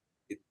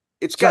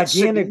 It's got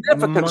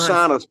significant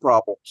sinus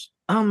problems.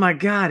 Oh my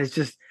God. It's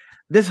just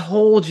this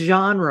whole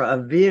genre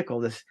of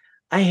vehicle.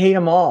 I hate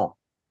them all.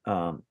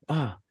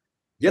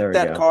 Get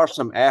that car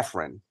some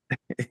Afrin.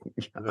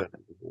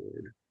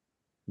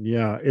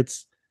 Yeah,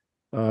 it's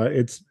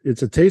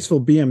a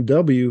tasteful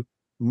BMW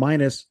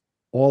minus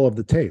all of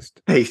the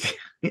taste. Yeah,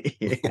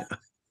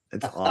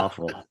 it's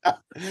awful.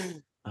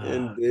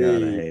 Indeed.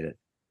 God, I hate it.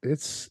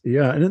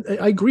 And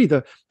I agree.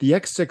 The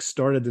X6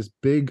 started this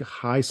big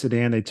high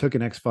sedan. They took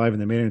an X5 and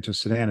they made it into a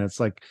sedan. And it's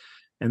like,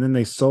 and then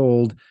they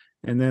sold,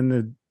 and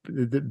then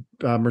the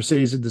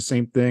Mercedes did the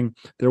same thing.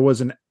 There was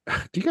do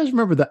you guys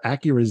remember the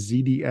Acura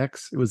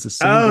ZDX? It was the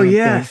same. Oh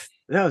yes, thing.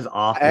 That was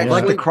awful. Actually,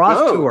 like the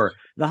Cross Tour,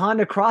 the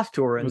Honda Cross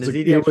Tour, and the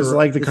ZDX. It was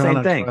like the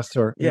same thing. Cross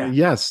Tour. Yeah.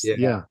 Yes. Yeah.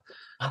 Yeah.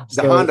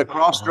 The Honda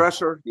Cross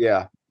Dresser.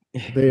 Yeah.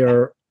 They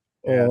are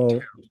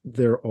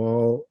they're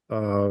all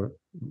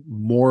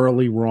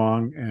morally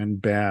wrong and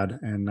bad,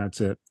 and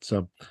that's it.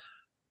 So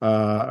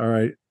all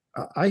right.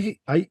 I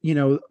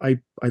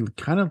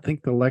kind of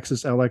think the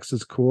Lexus LX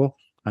is cool.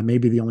 I may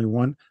be the only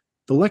one.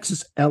 The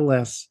Lexus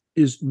LS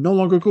is no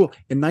longer cool.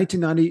 In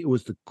 1990, it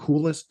was the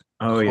coolest.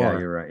 Oh car. yeah,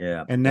 you're right.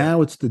 Yeah. And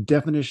now it's the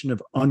definition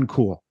of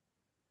uncool.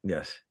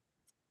 Yes.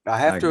 I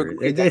have to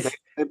agree.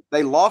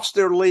 They lost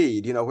their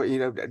lead,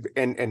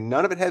 and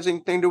none of it has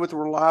anything to do with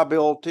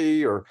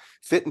reliability or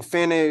fit and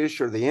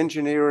finish or the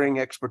engineering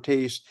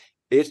expertise.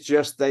 It's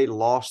just they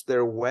lost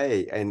their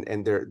way,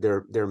 and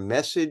their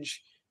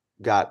message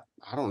got,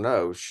 I don't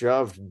know,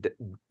 shoved.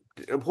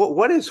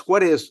 What is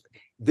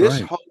this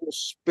whole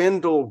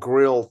spindle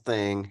grill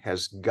thing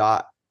has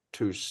got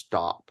to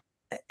stop.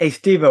 Hey,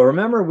 Steve-O,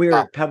 remember we were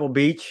at Pebble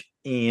Beach,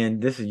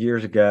 and this is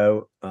years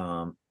ago,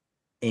 and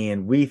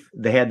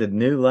they had the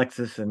new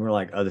Lexus, and we're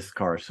like, oh, this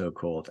car is so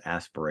cool. It's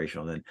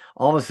aspirational. Then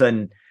all of a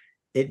sudden,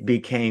 it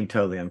became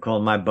totally uncool.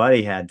 And my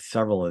buddy had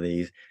several of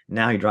these.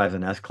 Now he drives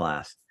an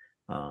S-Class.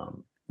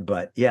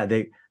 But yeah,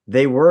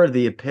 they were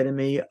the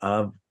epitome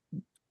of,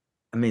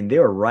 they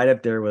were right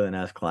up there with an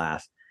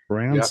S-Class.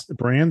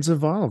 Brands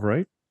evolve,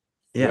 right?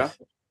 Yes.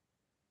 Yeah.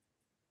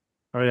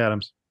 All right,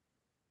 Adams.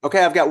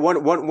 Okay, I've got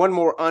one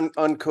more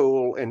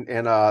uncool, and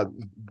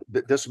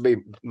this will be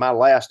my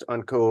last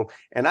uncool.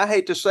 And I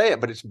hate to say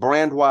it, but it's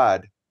brand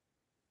wide.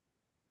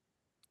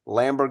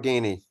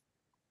 Lamborghini.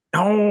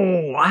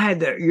 Oh, I had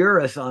the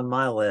Urus on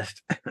my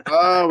list.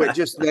 Oh, it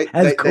just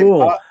that's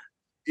cool.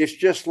 It's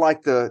just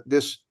like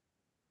this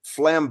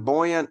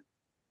flamboyant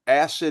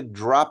acid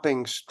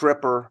dropping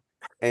stripper,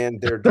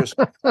 and they're just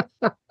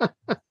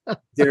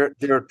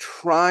they're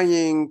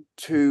trying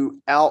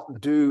to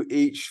outdo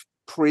each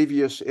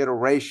previous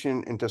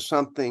iteration into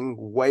something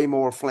way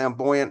more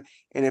flamboyant.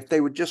 And if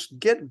they would just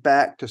get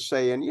back to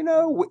saying,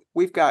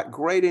 we've got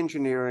great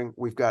engineering,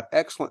 we've got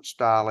excellent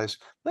stylists,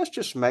 let's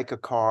just make a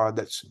car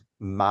that's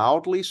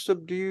mildly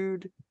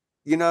subdued,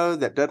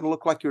 that doesn't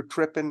look like you're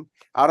tripping.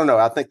 I don't know.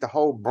 I think the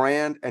whole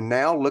brand, and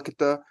now look at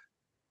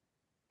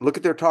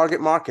their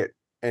target market.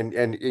 And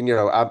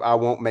I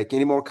won't make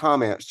any more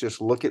comments.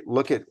 Just look at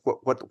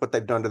what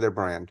they've done to their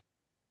brand.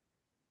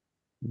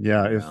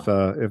 Yeah, if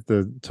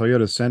the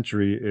Toyota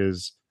Century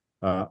is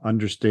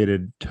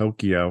understated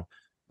Tokyo,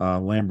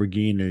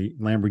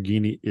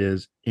 Lamborghini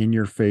is in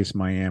your face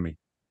Miami.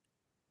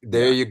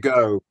 There you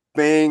go.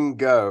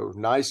 Bingo.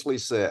 Nicely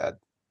said.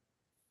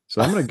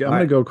 So I'm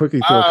gonna go quickly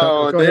through a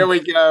couple. There we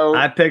go.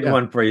 I picked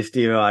one for you,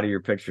 Steve, out of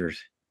your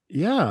pictures.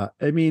 Yeah,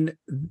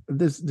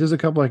 there's a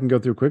couple I can go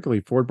through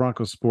quickly. Ford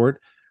Bronco Sport.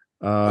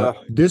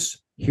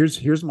 This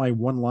Here's my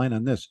one line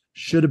on this.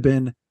 Should have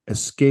been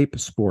Escape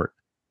Sport.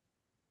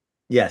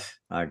 Yes,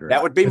 I agree.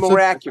 That would be It's more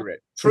a- accurate.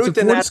 a Truth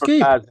in Ford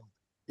Escape. advertising.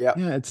 Yeah.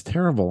 Yeah, it's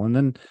terrible. And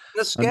then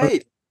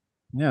Escape.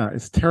 yeah,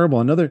 it's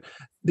terrible.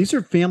 These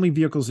are family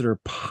vehicles that are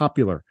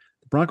popular.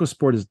 The Bronco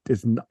Sport is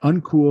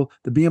uncool.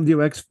 The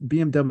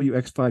BMW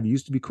X5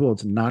 used to be cool.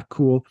 It's not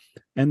cool.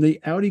 And the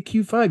Audi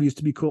Q5 used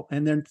to be cool.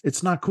 And then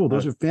it's not cool.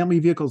 Those are family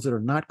vehicles that are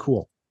not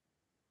cool.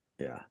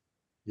 Yeah.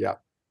 Yeah. All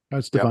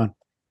right, Stefan.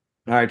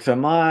 All right. So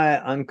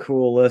my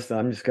uncool list,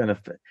 I'm just going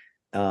to,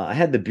 I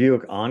had the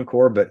Buick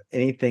Encore, but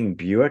anything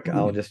Buick,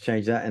 I'll just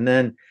change that. And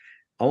then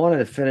I wanted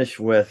to finish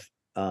with,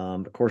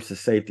 of course, the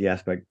safety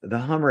aspect, the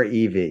Hummer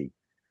EV.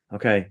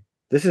 Okay.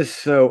 This is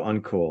so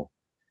uncool.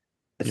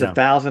 It's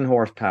 1,000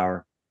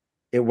 horsepower.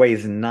 It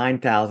weighs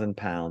 9,000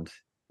 pounds.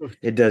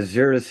 It does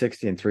 0 to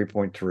 60 in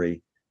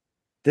 3.3.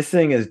 This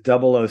thing is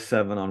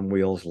 007 on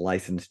wheels,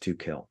 licensed to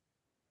kill.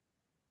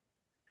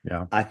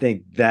 Yeah. I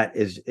think that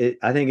is it.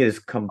 I think it is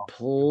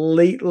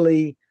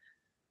completely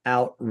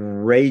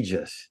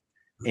outrageous.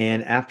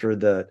 And after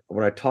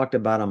what I talked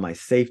about on my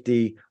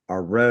safety,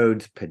 our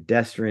roads,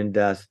 pedestrian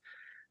deaths,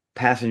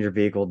 passenger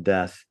vehicle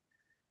deaths,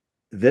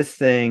 this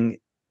thing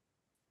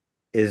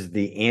is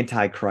the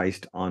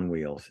Antichrist on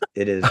wheels.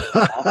 It is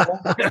awful.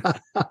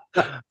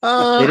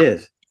 It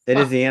is. It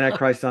is the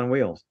Antichrist on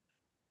wheels.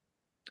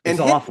 It's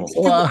And awful.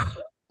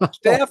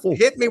 Steph,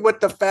 hit me with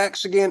the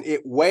facts again.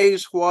 It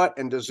weighs what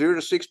and does 0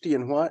 to 60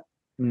 in what?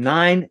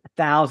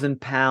 9,000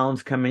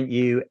 pounds coming at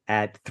you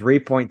at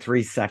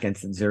 3.3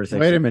 seconds and 0 to 60.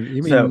 Wait a minute.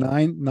 You mean So-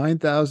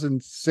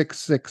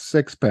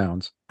 9,666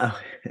 pounds? Oh.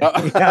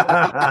 It's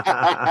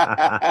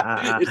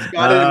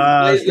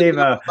got it in Steve,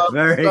 blazing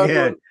very sun.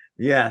 good.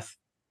 Yes.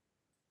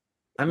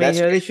 I mean, That's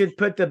they should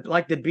put the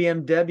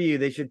BMW,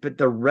 they should put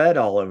the red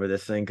all over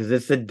this thing because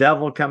it's the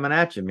devil coming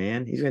at you,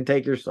 man. He's going to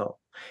take your soul.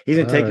 He's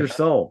going to take your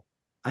soul.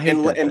 I hate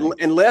that thing.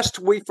 And lest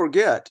we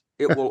forget,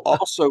 it will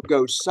also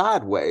go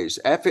sideways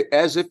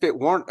as if it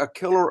weren't a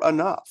killer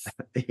enough.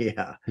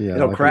 Yeah. Yeah.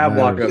 It'll like it crab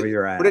walk matters. over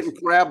your ass. Put it in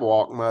crab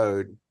walk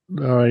mode.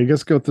 All right, you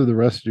guys go through the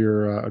rest of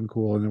your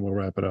uncool, and then we'll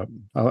wrap it up.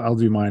 I'll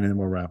do mine, and then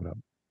we'll wrap it up.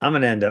 I'm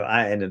gonna end up.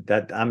 I ended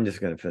that. I'm just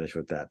gonna finish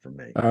with that for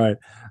me. All right,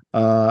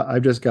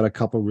 I've just got a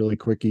couple really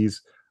quickies.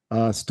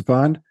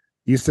 Stefan,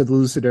 you said the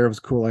Lucid Air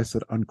was cool. I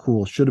said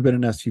uncool. Should have been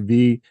an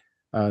SUV.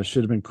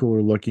 Should have been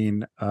cooler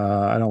looking.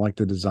 I don't like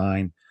the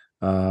design,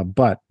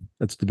 but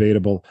that's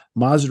debatable.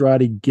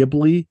 Maserati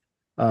Ghibli,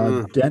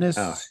 Dennis,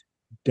 Oh.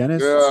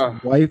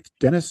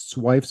 Dennis's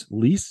wife's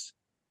lease.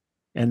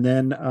 And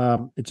then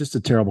it's just a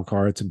terrible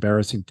car. It's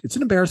embarrassing. It's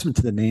an embarrassment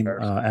to the name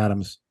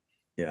Adams.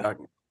 Yeah.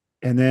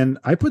 And then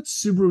I put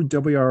Subaru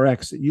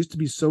WRX. It used to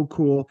be so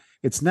cool.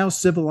 It's now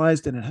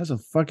civilized and it has a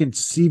fucking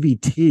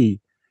CVT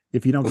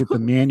if you don't get the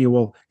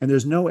manual. And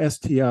there's no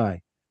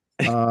STI.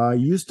 I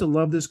used to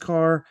love this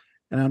car,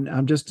 and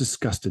I'm just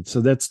disgusted.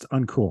 So that's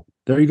uncool.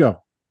 There you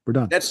go. We're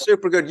done. That's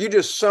super good. You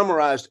just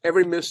summarized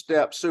every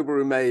misstep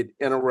Subaru made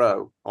in a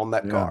row on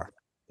that Yeah. car.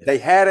 They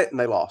had it and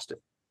they lost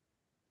it.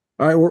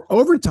 All right, we're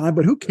over time,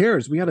 but who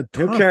cares? We had a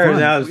ton Who of cares? fun.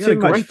 That was We had a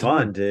too much great fun,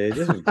 time. dude.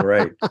 This was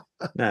great.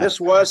 Nah. This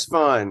was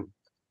fun.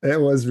 It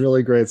was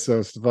really great.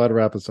 So Stefan,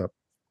 wrap us up.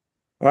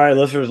 All right,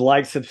 listeners,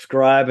 like,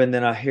 subscribe, and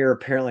then I hear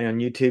apparently on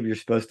YouTube you're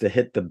supposed to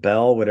hit the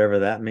bell, whatever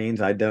that means.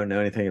 I don't know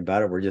anything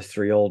about it. We're just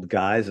three old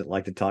guys that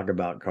like to talk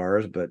about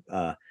cars, but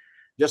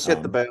Just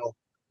hit the bell.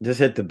 just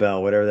hit the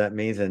bell, whatever that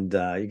means. And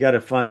you got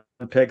a fun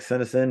pick,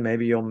 send us in.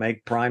 Maybe you'll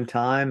make prime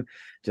time,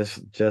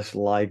 just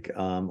like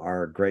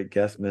our great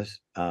guest, Miss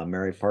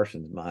Mary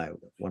Parsons,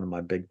 one of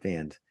my big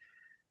fans.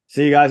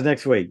 See you guys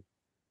next week.